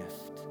a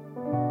gift.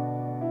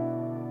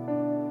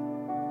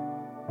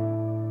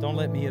 Don't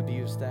let me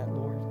abuse that,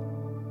 Lord.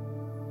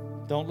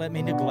 Don't let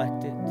me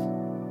neglect it.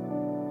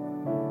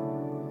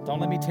 Don't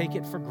let me take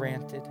it for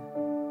granted.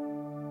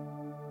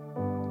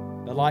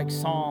 But like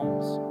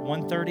Psalms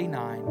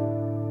 139,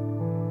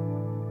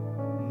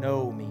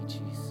 know me,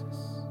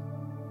 Jesus.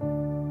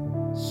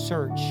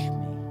 Search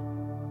me.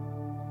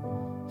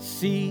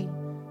 See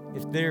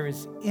if there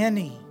is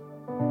any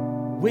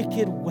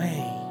wicked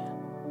way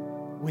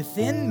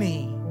within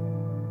me.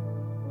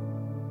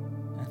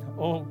 And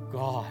oh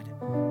God,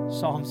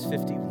 Psalms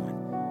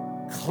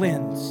 51,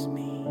 cleanse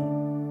me.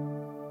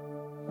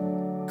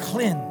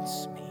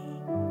 Cleanse me.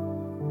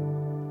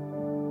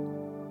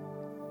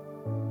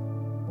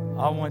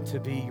 I want to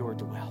be your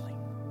dwelling.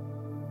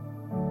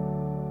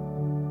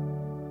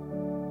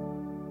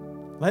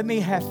 Let me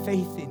have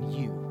faith in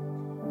you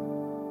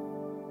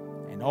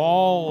and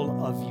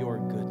all of your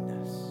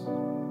goodness.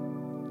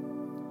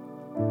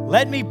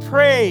 Let me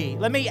pray.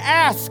 Let me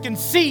ask and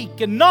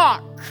seek and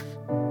knock.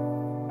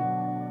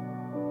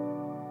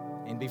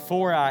 And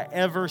before I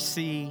ever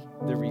see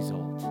the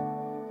result,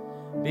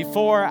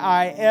 before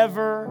I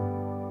ever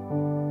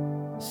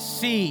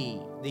see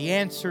the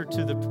answer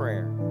to the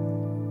prayer,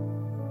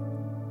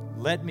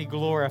 let me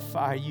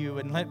glorify you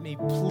and let me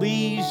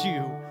please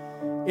you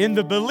in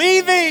the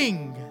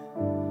believing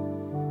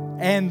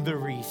and the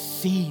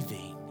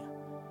receiving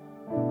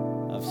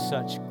of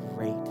such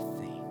great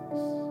things.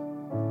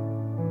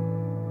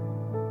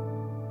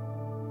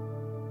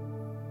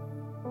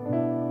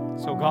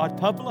 So God,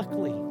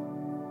 publicly,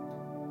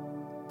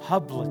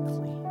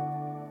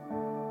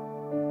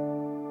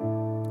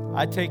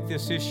 I take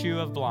this issue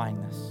of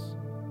blindness,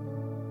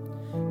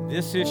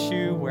 this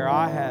issue where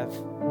I have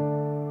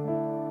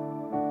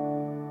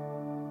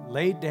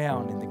laid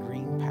down in the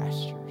green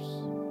pastures.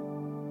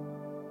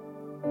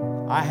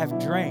 I have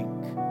drank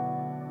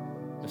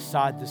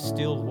beside the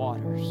still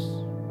waters.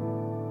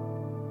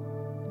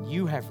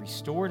 You have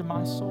restored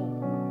my soul.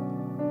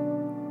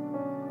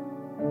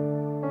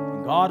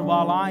 And God,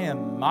 while I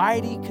am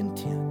mighty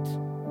content,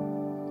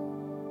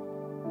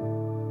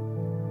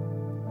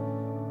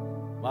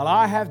 while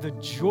I have the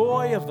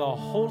joy of the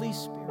Holy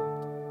Spirit,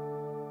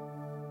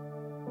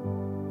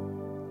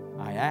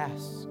 I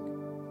ask,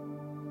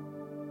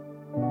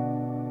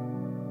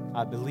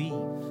 I believe,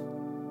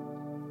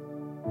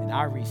 and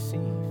I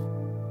receive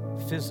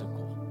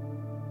physical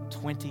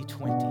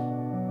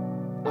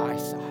 20/20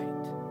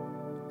 eyesight.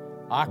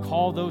 I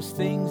call those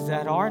things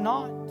that are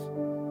not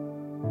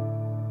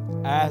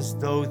as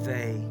though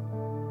they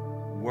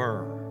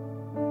were,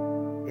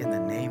 in the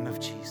name of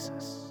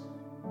Jesus.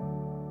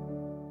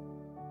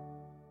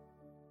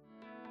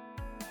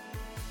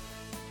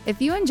 If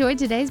you enjoyed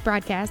today's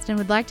broadcast and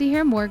would like to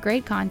hear more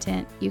great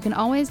content, you can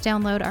always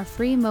download our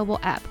free mobile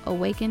app,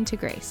 Awaken to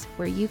Grace,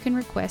 where you can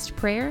request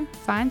prayer,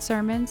 find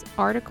sermons,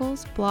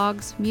 articles,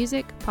 blogs,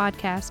 music,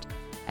 podcasts,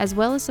 as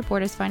well as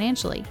support us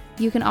financially.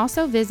 You can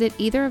also visit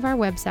either of our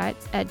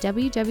websites at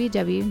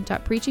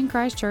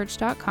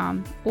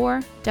www.preachingchristchurch.com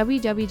or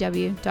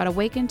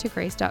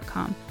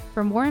www.awakentograce.com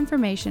for more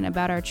information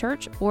about our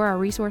church or our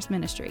resource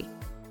ministry.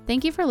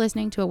 Thank you for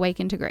listening to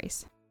Awaken to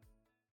Grace.